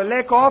perish for a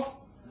lack of,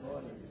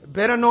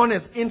 better known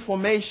as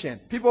information.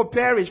 People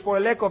perish for a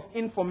lack of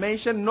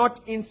information, not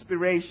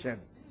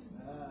inspiration.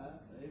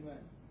 Amen.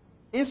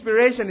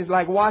 Inspiration is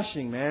like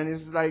washing, man.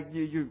 It's like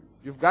you've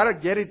got to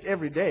get it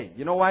every day.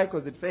 You know why?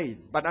 Because it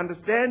fades. But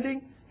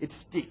understanding, it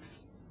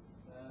sticks.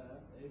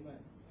 Amen.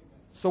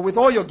 So with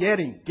all you're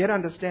getting, get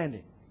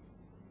understanding.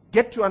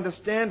 Get to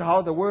understand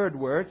how the word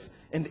works,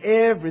 and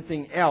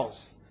everything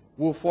else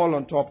will fall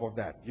on top of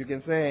that. You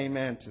can say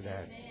amen to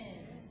that.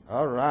 Amen.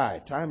 All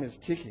right. Time is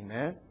ticking,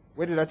 man.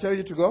 Where did I tell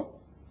you to go?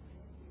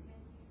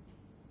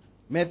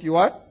 Matthew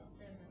what?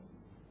 7.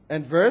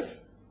 And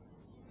verse?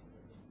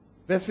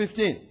 Verse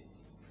 15.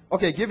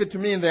 Okay, give it to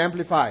me in the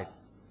Amplified.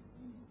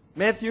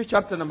 Matthew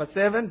chapter number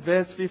 7,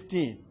 verse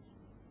 15.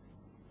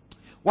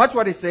 Watch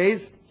what it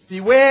says.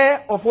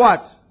 Beware of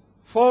what?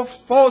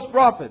 False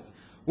prophets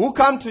who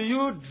come to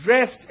you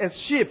dressed as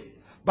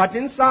sheep, but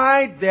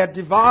inside they are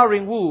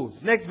devouring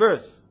wolves. Next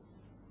verse.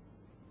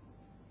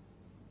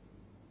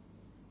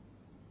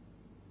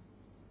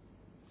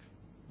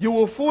 You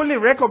will fully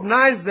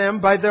recognize them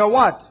by their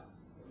what?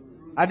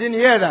 I didn't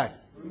hear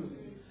that.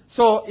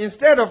 So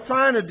instead of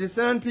trying to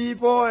discern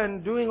people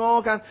and doing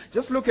all kinds,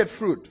 just look at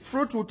fruit.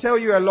 Fruit will tell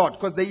you a lot,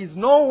 because there is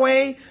no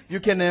way you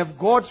can have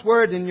God's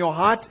word in your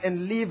heart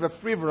and live a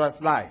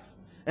frivolous life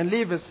and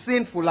live a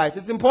sinful life.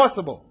 It's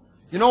impossible.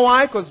 You know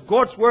why? Because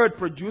God's word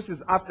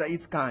produces after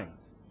its kind.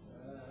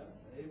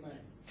 Amen.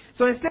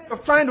 So instead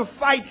of trying to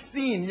fight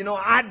sin,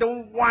 I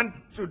don't want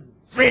to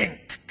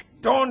drink.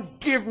 Don't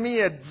give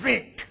me a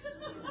drink.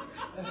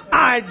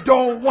 I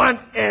don't want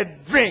a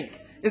drink.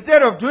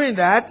 Instead of doing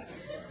that,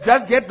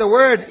 just get the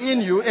word in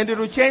you and it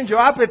will change your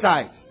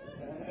appetite.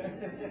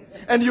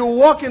 And you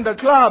walk in the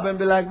club and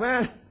be like,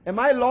 man, am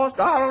I lost?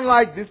 I don't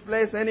like this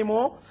place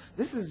anymore.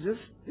 This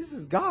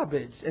is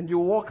garbage. And you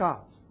walk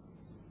out.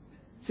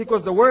 See,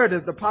 because the word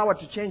has the power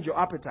to change your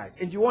appetite.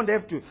 And you won't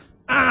have to,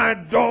 I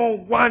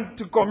don't want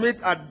to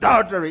commit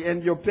adultery.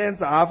 And your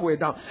pants are halfway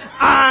down.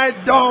 I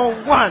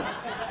don't want.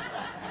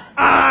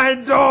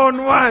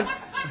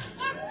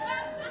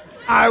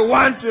 I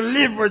want to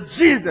live for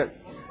Jesus.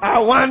 I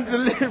want to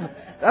live.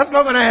 That's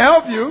not going to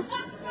help you.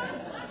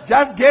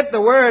 Just get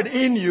the word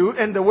in you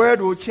and the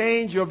word will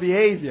change your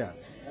behavior.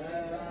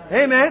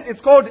 Amen. It's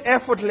called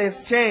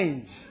effortless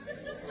change.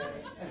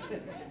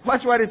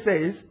 Watch what it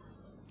says.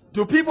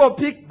 Do people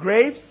pick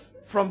grapes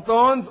from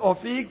thorns or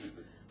figs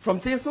from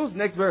thistles?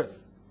 Next verse.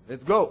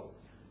 Let's go.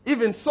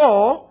 Even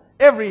so,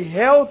 every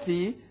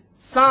healthy,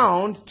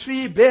 sound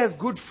tree bears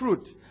good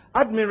fruit.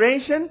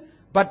 Admiration,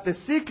 but the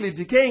sickly,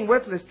 decaying,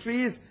 worthless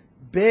trees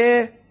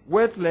bear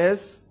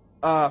worthless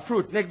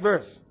fruit. Next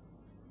verse.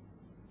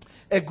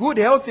 A good,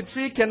 healthy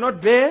tree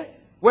cannot bear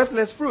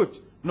worthless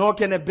fruit, nor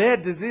can a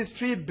bad, diseased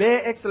tree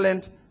bear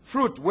excellent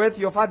fruit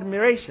worthy of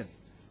admiration.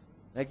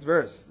 Next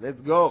verse.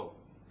 Let's go.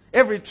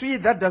 Every tree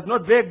that does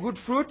not bear good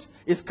fruit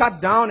is cut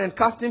down and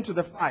cast into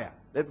the fire.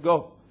 Let's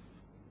go.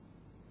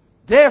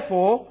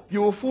 Therefore,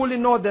 you will fully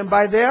know them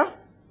by their...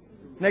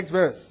 Next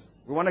verse.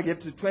 We want to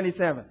get to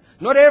 27.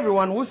 Not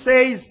everyone who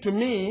says to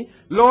me,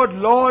 Lord,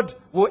 Lord,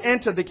 will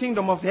enter the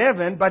kingdom of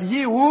heaven, but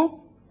he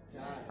who...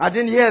 I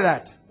didn't hear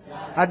that.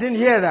 I didn't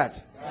hear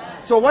that.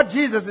 So what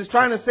Jesus is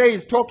trying to say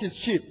is talk is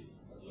cheap.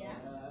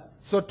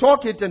 So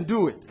talk it and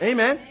do it.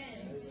 Amen?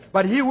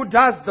 But he who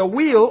does the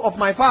will of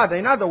my Father.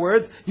 In other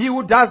words, he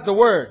who does the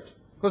word.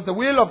 Because the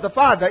will of the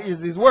Father is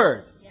his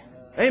word.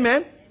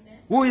 Amen?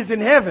 Who is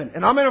in heaven.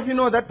 And how many of you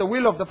know that the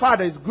will of the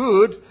Father is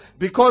good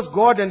because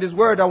God and his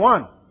word are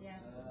one?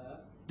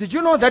 Did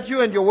you know that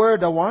you and your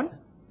word are one?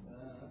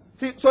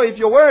 See, so if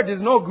your word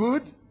is no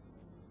good,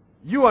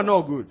 you are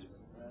no good.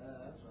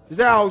 You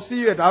say, I'll see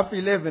you at half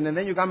 11 and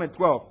then you come at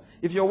 12.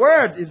 If your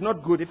word is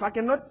not good, if I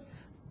cannot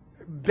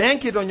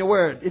bank it on your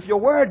word, if your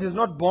word is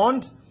not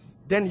bond,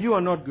 then you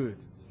are not good.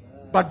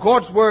 But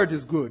God's word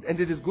is good, and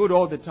it is good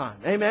all the time.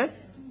 Amen?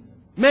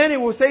 Many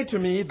will say to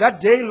me that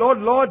day, Lord,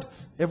 Lord,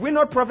 have we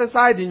not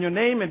prophesied in your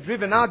name and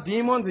driven out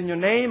demons in your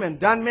name and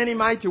done many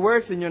mighty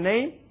works in your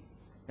name?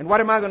 And what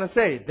am I going to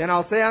say? Then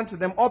I'll say unto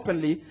them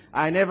openly,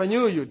 I never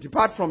knew you.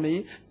 Depart from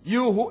me,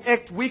 you who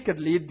act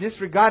wickedly,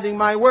 disregarding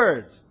my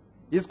word.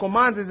 His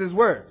commands is His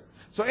word.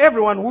 So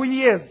everyone who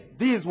hears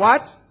these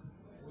what?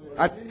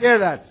 I didn't hear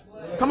that.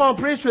 Come on,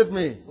 preach with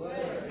me.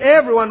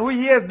 Everyone who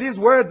hears these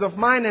words of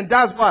mine and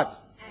does what?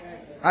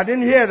 I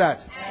didn't hear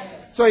that.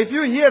 So if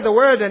you hear the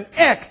word and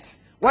act,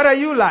 what are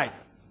you like?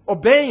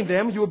 Obeying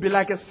them, you will be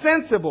like a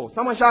sensible.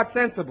 Someone shout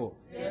sensible.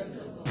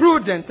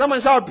 Prudent.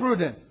 Someone shout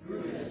prudent.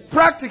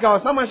 Practical.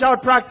 Someone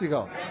shout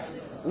practical.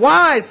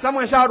 Wise.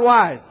 Someone shout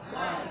wise.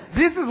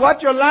 This is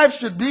what your life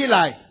should be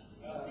like.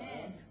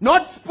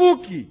 Not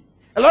spooky.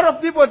 A lot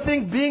of people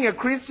think being a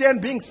Christian,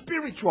 being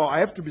spiritual, I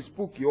have to be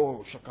spooky.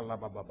 Oh,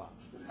 shakalababa.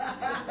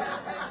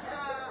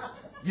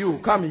 You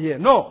come here.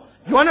 No.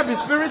 You want to be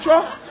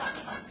spiritual?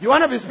 You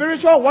want to be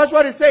spiritual? Watch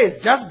what it says.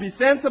 Just be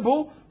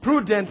sensible,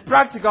 prudent,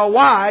 practical,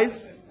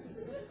 wise.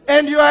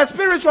 And you are a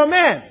spiritual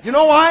man. You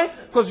know why?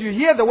 Because you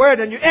hear the word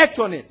and you act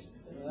on it.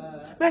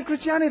 Man,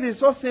 Christianity is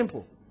so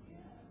simple.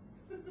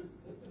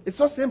 It's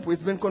so simple.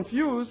 It's been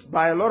confused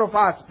by a lot of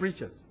us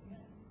preachers.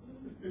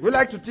 We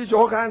like to teach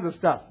all kinds of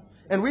stuff.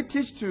 And we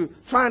teach to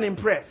try and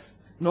impress.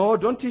 No,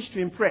 don't teach to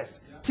impress.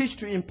 Teach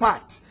to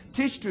impart.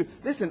 Teach to...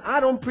 Listen, I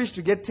don't preach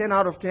to get 10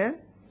 out of 10.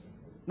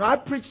 No, I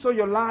preach so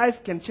your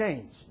life can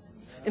change.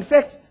 In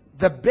fact,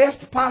 the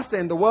best pastor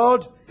in the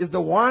world is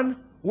the one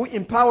who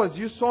empowers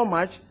you so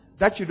much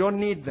that you don't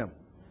need them.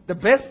 The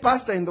best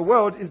pastor in the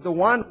world is the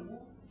one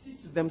who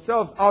teaches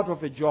themselves out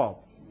of a job.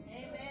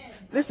 Amen.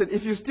 Listen,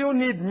 if you still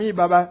need me,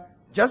 Baba,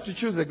 just to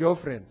choose a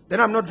girlfriend,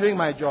 then I'm not doing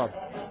my job.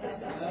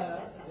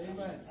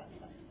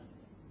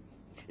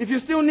 If you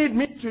still need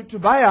me to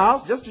buy a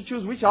house, just to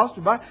choose which house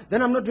to buy,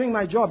 then I'm not doing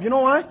my job. You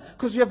know why?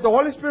 Because you have the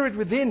Holy Spirit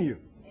within you.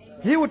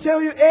 He will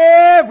tell you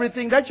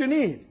everything that you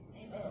need.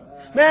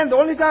 Man, the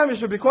only time you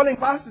should be calling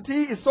Pastor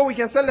T is so we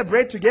can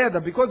celebrate together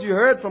because you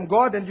heard from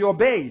God and you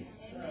obeyed.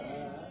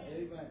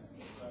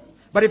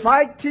 But if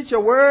I teach a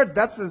word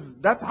that's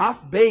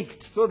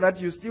half-baked so that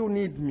you still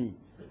need me,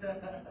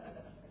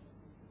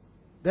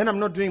 then I'm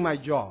not doing my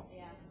job.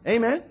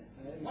 Amen?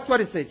 That's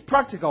what it says.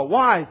 Practical,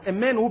 wise, a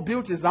man who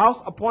built his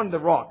house upon the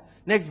rock.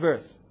 Next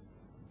verse.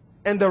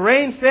 And the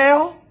rain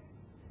fell,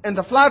 and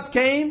the floods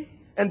came,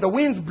 and the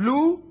winds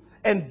blew,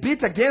 and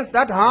beat against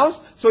that house.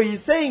 So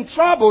he's saying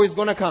trouble is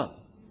going to come.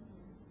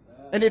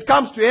 And it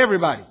comes to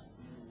everybody.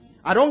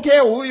 I don't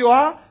care who you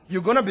are,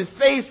 you're going to be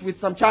faced with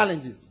some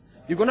challenges.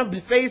 You're going to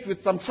be faced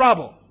with some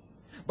trouble.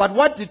 But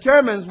what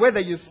determines whether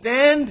you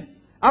stand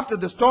after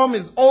the storm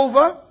is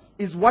over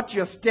is what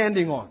you're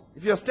standing on.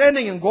 If you're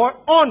standing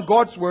on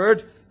God's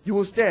word, you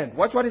will stand.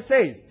 Watch what it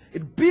says.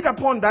 It beat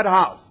upon that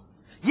house,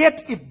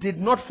 yet it did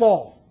not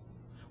fall.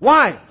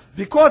 Why?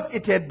 Because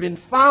it had been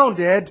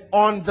founded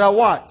on the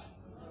what?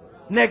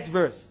 Next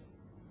verse.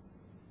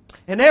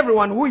 And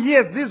everyone who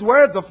hears these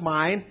words of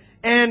mine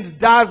and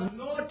does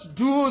not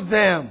do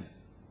them.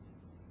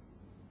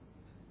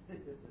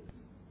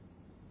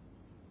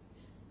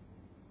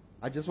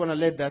 I just want to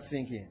let that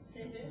sink in.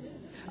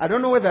 I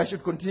don't know whether I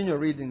should continue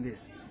reading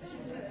this.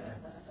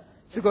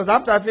 See, because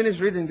after I finish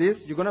reading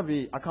this, you're going to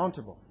be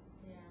accountable.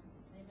 Yeah.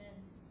 Amen.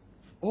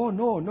 Oh,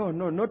 no,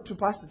 not to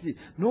Pastor T.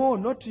 No,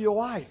 not to your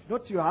wife,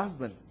 not to your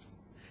husband.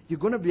 You're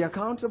going to be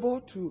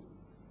accountable to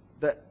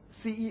the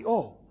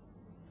CEO,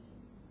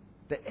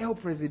 the El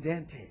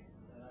Presidente.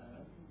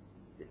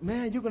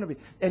 Man, you're going to be,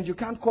 and you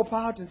can't cop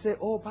out and say,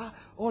 oh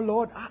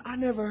Lord, I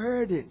never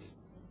heard it.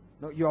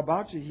 No, you're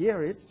about to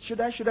hear it.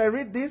 Should I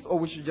read this, or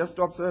we should just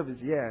stop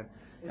service here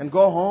and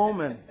go home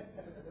and...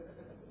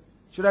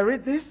 Should I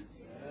read this?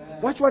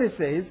 Watch what it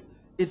says.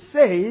 It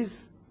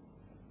says,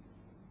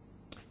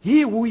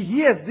 he who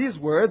hears these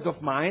words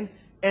of mine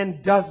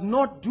and does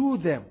not do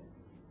them,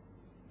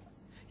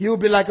 he will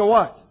be like a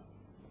what?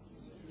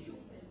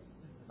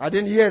 I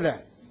didn't hear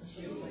that.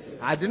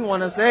 I didn't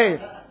want to say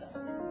it.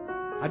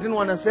 I didn't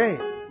want to say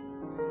it.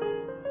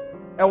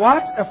 A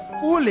what? A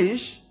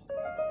foolish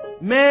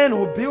man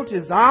who built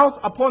his house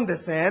upon the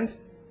sand.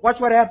 Watch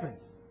what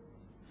happens.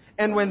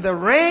 And when the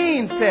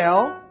rain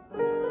fell,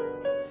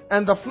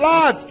 and the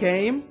floods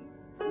came,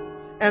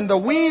 and the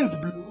winds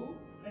blew,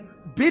 and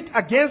beat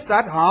against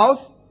that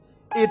house,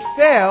 it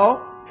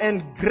fell,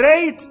 and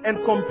great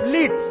and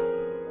complete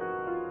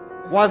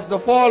was the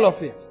fall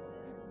of it.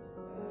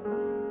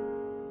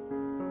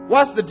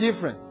 What's the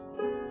difference?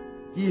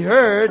 He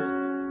heard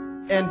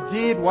and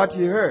did what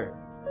he heard.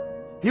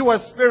 He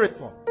was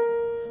spiritual.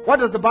 What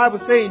does the Bible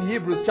say in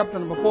Hebrews chapter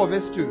number 4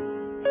 verse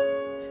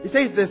 2? It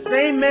says the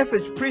same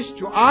message preached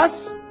to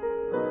us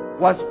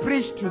was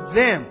preached to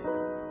them.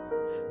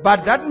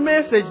 But that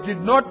message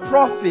did not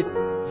profit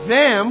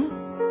them,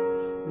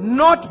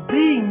 not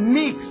being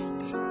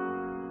mixed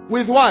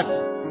with what?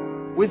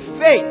 With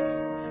faith.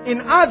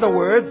 In other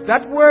words,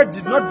 that word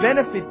did not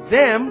benefit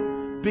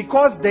them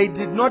because they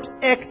did not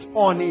act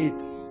on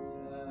it.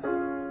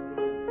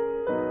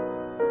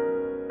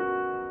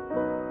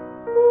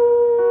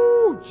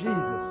 Ooh,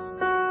 Jesus.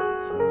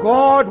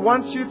 God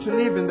wants you to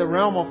live in the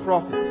realm of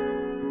profit.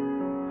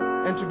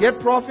 And to get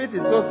profit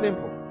is so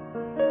simple.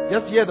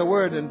 Just hear the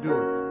word and do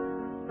it.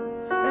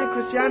 Man,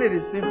 Christianity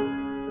is simple.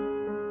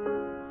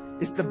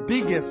 It's the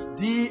biggest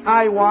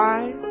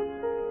DIY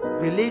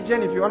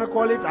religion, if you want to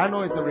call it. I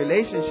know it's a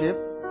relationship.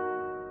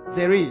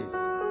 There is.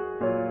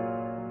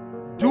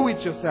 Do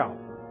it yourself.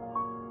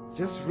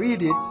 Just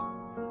read it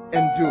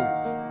and do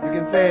it. You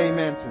can say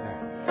amen to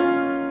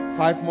that.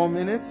 5 more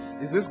minutes.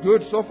 Is this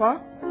good so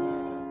far?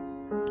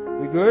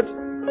 We good?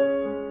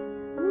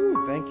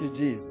 Ooh, thank you,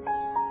 Jesus.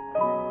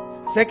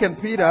 2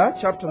 Peter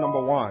chapter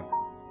number 1,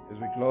 as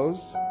we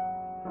close.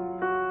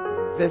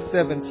 Verse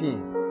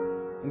 17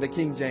 in the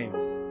King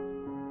James.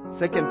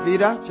 2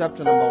 Peter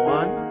chapter number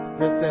 1,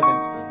 verse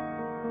 17.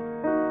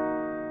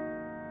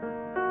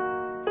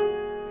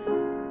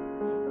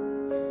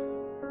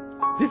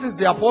 This is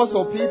the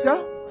Apostle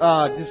Peter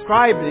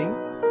describing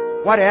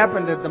what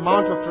happened at the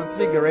Mount of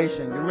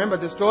Transfiguration. You remember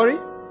the story?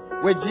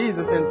 Where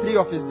Jesus and 3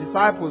 of his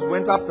disciples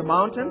went up the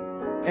mountain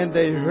and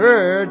they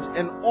heard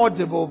an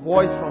audible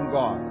voice from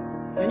God.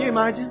 Can you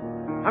imagine?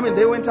 I mean,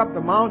 they went up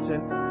the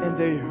mountain and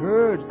they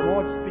heard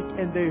God speak,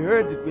 and they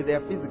heard it with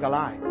their physical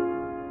eyes.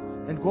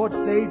 And God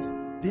said,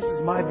 "This is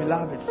my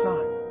beloved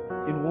Son,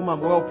 in whom I'm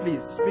well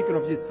pleased." Speaking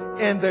of you.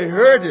 And they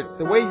heard it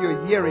the way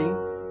you're hearing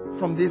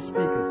from these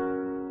speakers.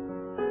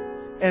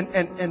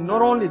 And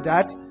not only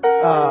that,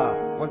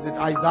 was it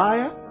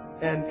Isaiah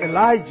and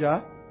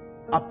Elijah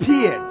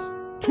appeared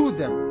to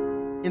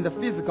them in the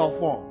physical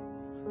form.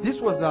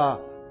 This was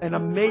an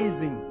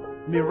amazing,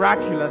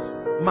 miraculous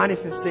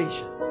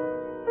manifestation.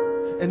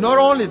 And not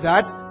only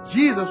that,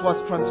 Jesus was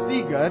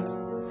transfigured,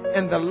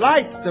 and the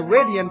light, the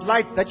radiant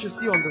light that you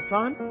see on the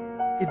sun,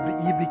 it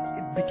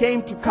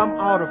became to come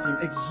out of him,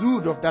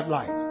 exude of that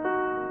light.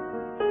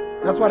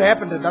 That's what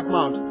happened at that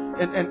mount.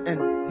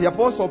 And the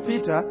Apostle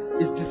Peter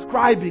is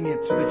describing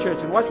it to the church.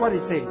 And watch what he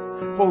says.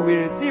 "For we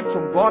received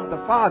from God the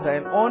Father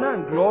an honor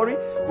and glory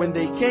when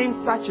there came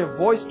such a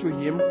voice to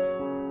him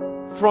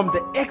from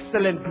the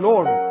excellent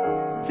glory.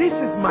 This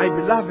is my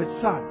beloved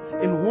Son,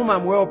 in whom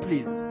I'm well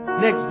pleased."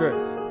 Next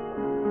verse.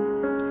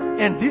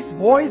 "And this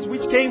voice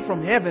which came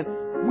from heaven,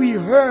 we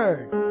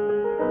heard."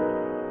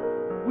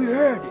 We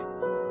heard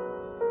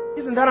it.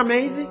 Isn't that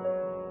amazing?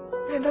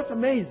 Man, that's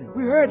amazing.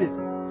 We heard it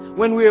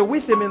when we were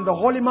with him in the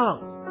Holy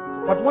Mount.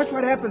 But watch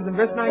what happens in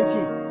verse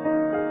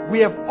 19. "We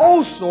have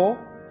also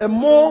a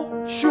more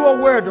sure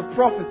word of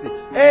prophecy."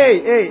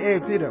 Hey,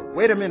 Peter,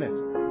 wait a minute.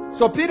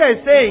 So Peter is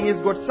saying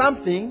he's got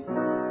something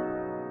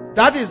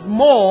that is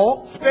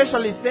more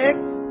special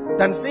effects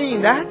than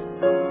seeing that.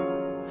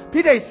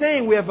 Peter is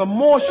saying we have a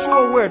more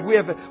sure word. We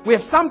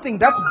have something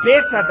that's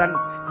better than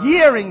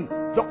hearing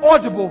the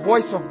audible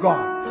voice of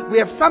God. We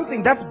have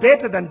something that's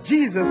better than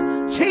Jesus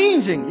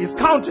changing his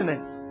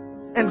countenance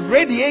and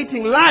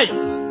radiating light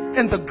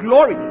and the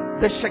glory,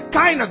 the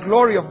Shekinah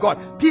glory of God.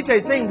 Peter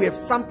is saying we have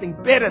something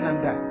better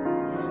than that.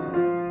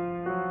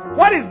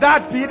 What is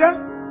that, Peter?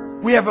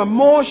 We have a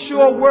more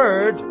sure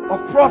word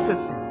of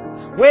prophecy,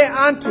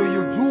 whereunto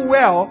you do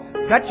well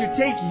that you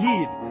take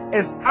heed,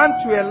 as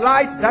unto a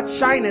light that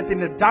shineth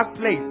in a dark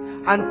place,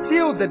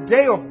 until the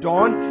day of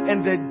dawn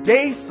and the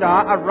day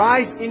star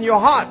arise in your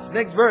hearts.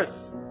 Next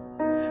verse.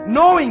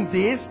 "Knowing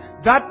this,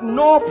 that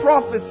no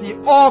prophecy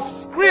of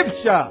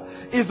Scripture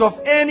is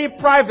of any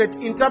private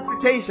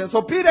interpretation."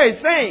 So Peter is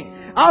saying,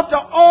 after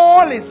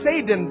all is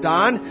said and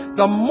done,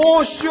 the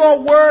more sure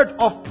word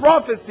of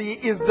prophecy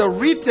is the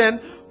written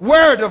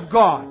word of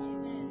God.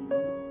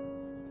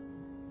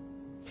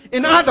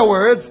 In other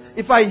words,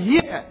 if I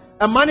hear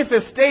a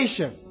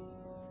manifestation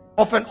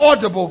of an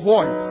audible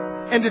voice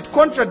and it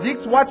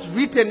contradicts what's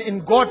written in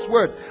God's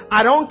word,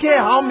 I don't care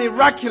how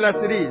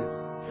miraculous it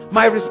is.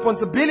 My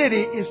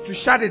responsibility is to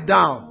shut it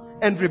down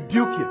and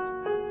rebuke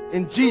it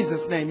in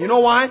Jesus' name. You know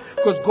why?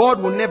 Because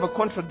God will never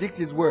contradict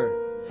his word.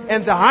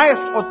 And the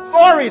highest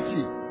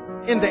authority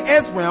in the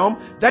earth realm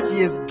that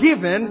he has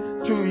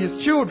given to his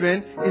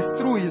children is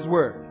through his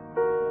word.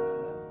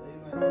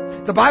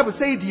 The Bible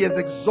said he has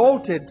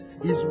exalted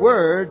his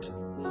word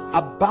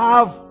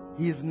above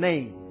his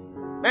name.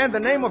 Man, the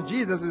name of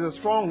Jesus is a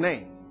strong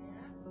name.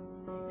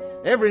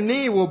 Every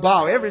knee will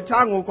bow, every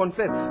tongue will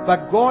confess.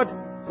 But God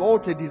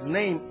exalted his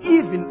name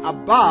even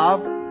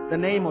above the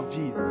name of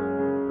Jesus,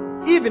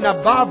 even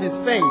above his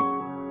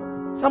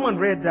fame. Someone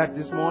read that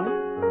this morning,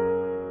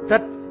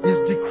 that his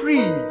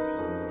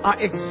decrees are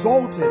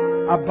exalted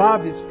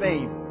above his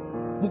fame.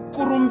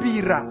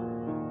 Mukurumbira.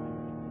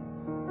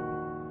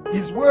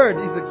 His word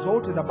is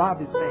exalted above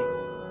his fame.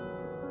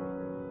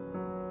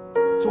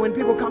 So when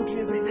people come to you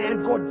and say,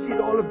 "Man, God did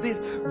all of this.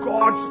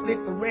 God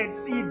split the Red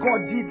Sea.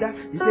 God did that."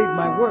 He said,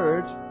 "My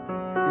word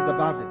is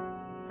above it."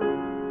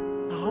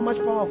 Now, how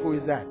much powerful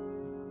is that?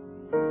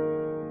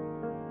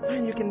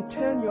 And you can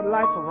turn your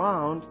life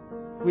around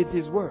with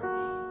his word.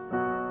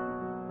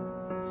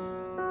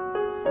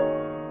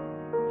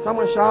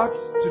 Someone shouts,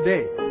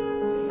 "Today,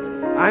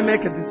 I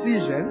make a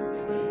decision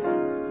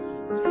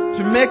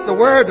to make the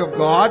word of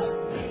God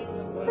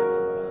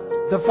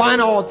the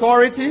final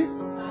authority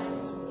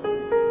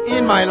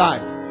in my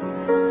life."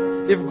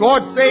 If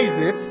God says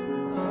it,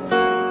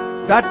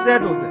 that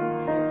settles it.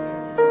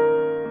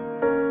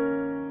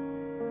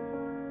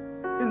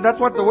 Isn't that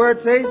what the word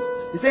says?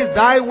 It says,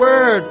 "Thy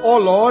word, O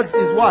Lord,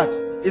 is what?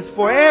 Is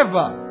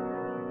forever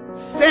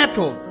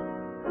settled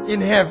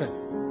in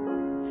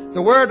heaven.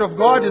 The word of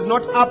God is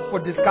not up for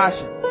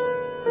discussion.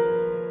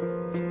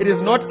 It is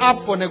not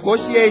up for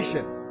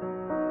negotiation.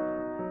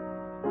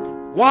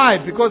 Why?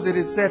 Because it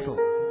is settled.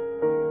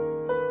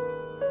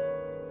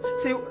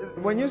 See,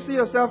 when you see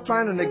yourself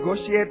trying to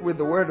negotiate with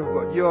the word of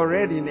God, you're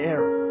already in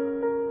error.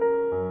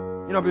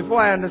 You know,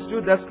 before I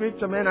understood that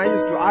scripture, man, I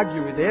used to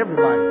argue with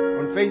everybody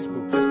on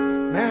Facebook. Just,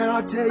 man,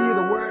 I'll tell you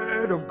the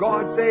word of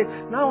God say.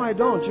 Now I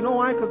don't. You know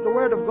why? Because the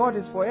word of God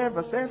is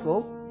forever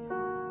settled.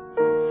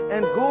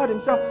 And God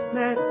himself,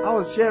 man, I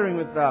was sharing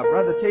with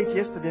Brother Tate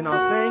yesterday, and I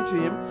was saying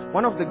to him,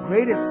 one of the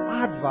greatest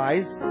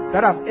advice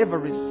that I've ever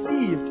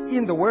received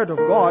in the word of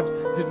God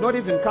did not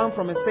even come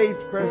from a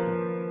saved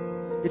person.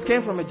 It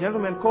came from a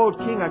gentleman called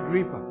King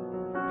Agrippa.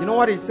 You know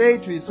what he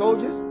said to his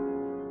soldiers?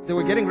 They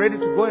were getting ready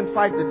to go and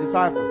fight the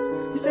disciples.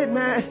 He said,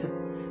 man,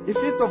 if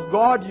it's of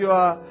God,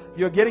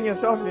 you're getting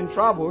yourself in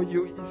trouble.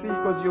 You see,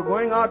 because you're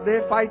going out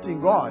there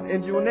fighting God,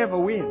 and you will never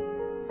win.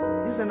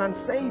 He's an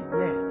unsaved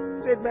man.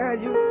 He said,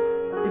 man,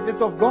 if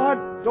it's of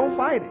God, don't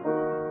fight it.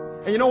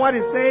 And you know what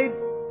he said?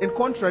 In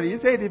contrary, he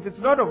said, if it's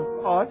not of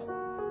God,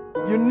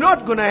 you're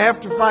not going to have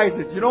to fight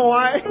it. You know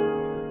why?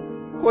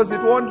 Because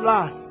it won't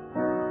last.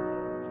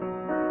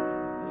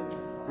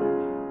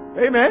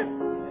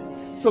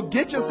 Amen? So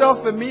get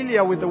yourself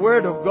familiar with the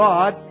word of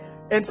God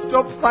and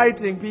stop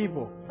fighting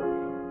people.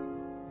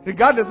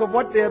 Regardless of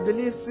what their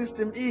belief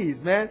system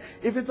is, man.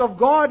 If it's of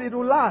God, it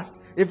will last.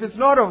 If it's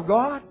not of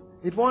God,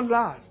 it won't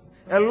last.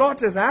 A lot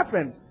has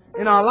happened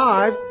in our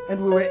lives,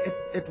 and we were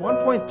at one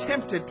point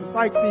tempted to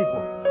fight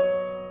people.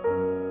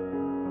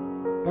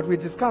 But we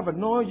discovered,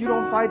 no, you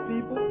don't fight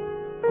people.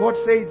 God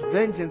said,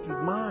 vengeance is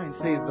mine,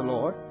 says the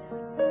Lord.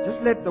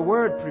 Just let the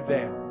word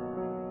prevail.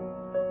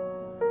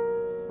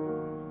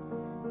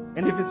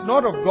 And if it's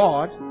not of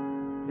God,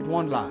 it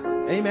won't last.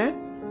 Amen?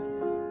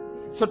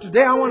 So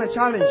today I want to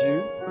challenge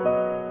you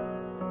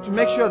to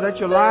make sure that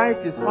your life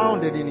is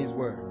founded in His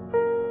Word.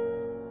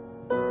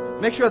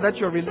 Make sure that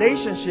your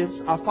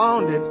relationships are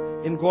founded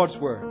in God's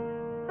Word.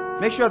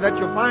 Make sure that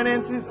your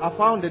finances are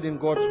founded in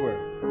God's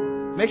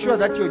Word. Make sure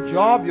that your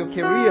job, your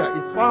career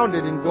is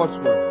founded in God's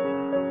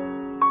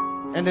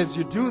Word. And as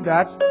you do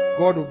that,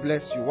 God will bless you.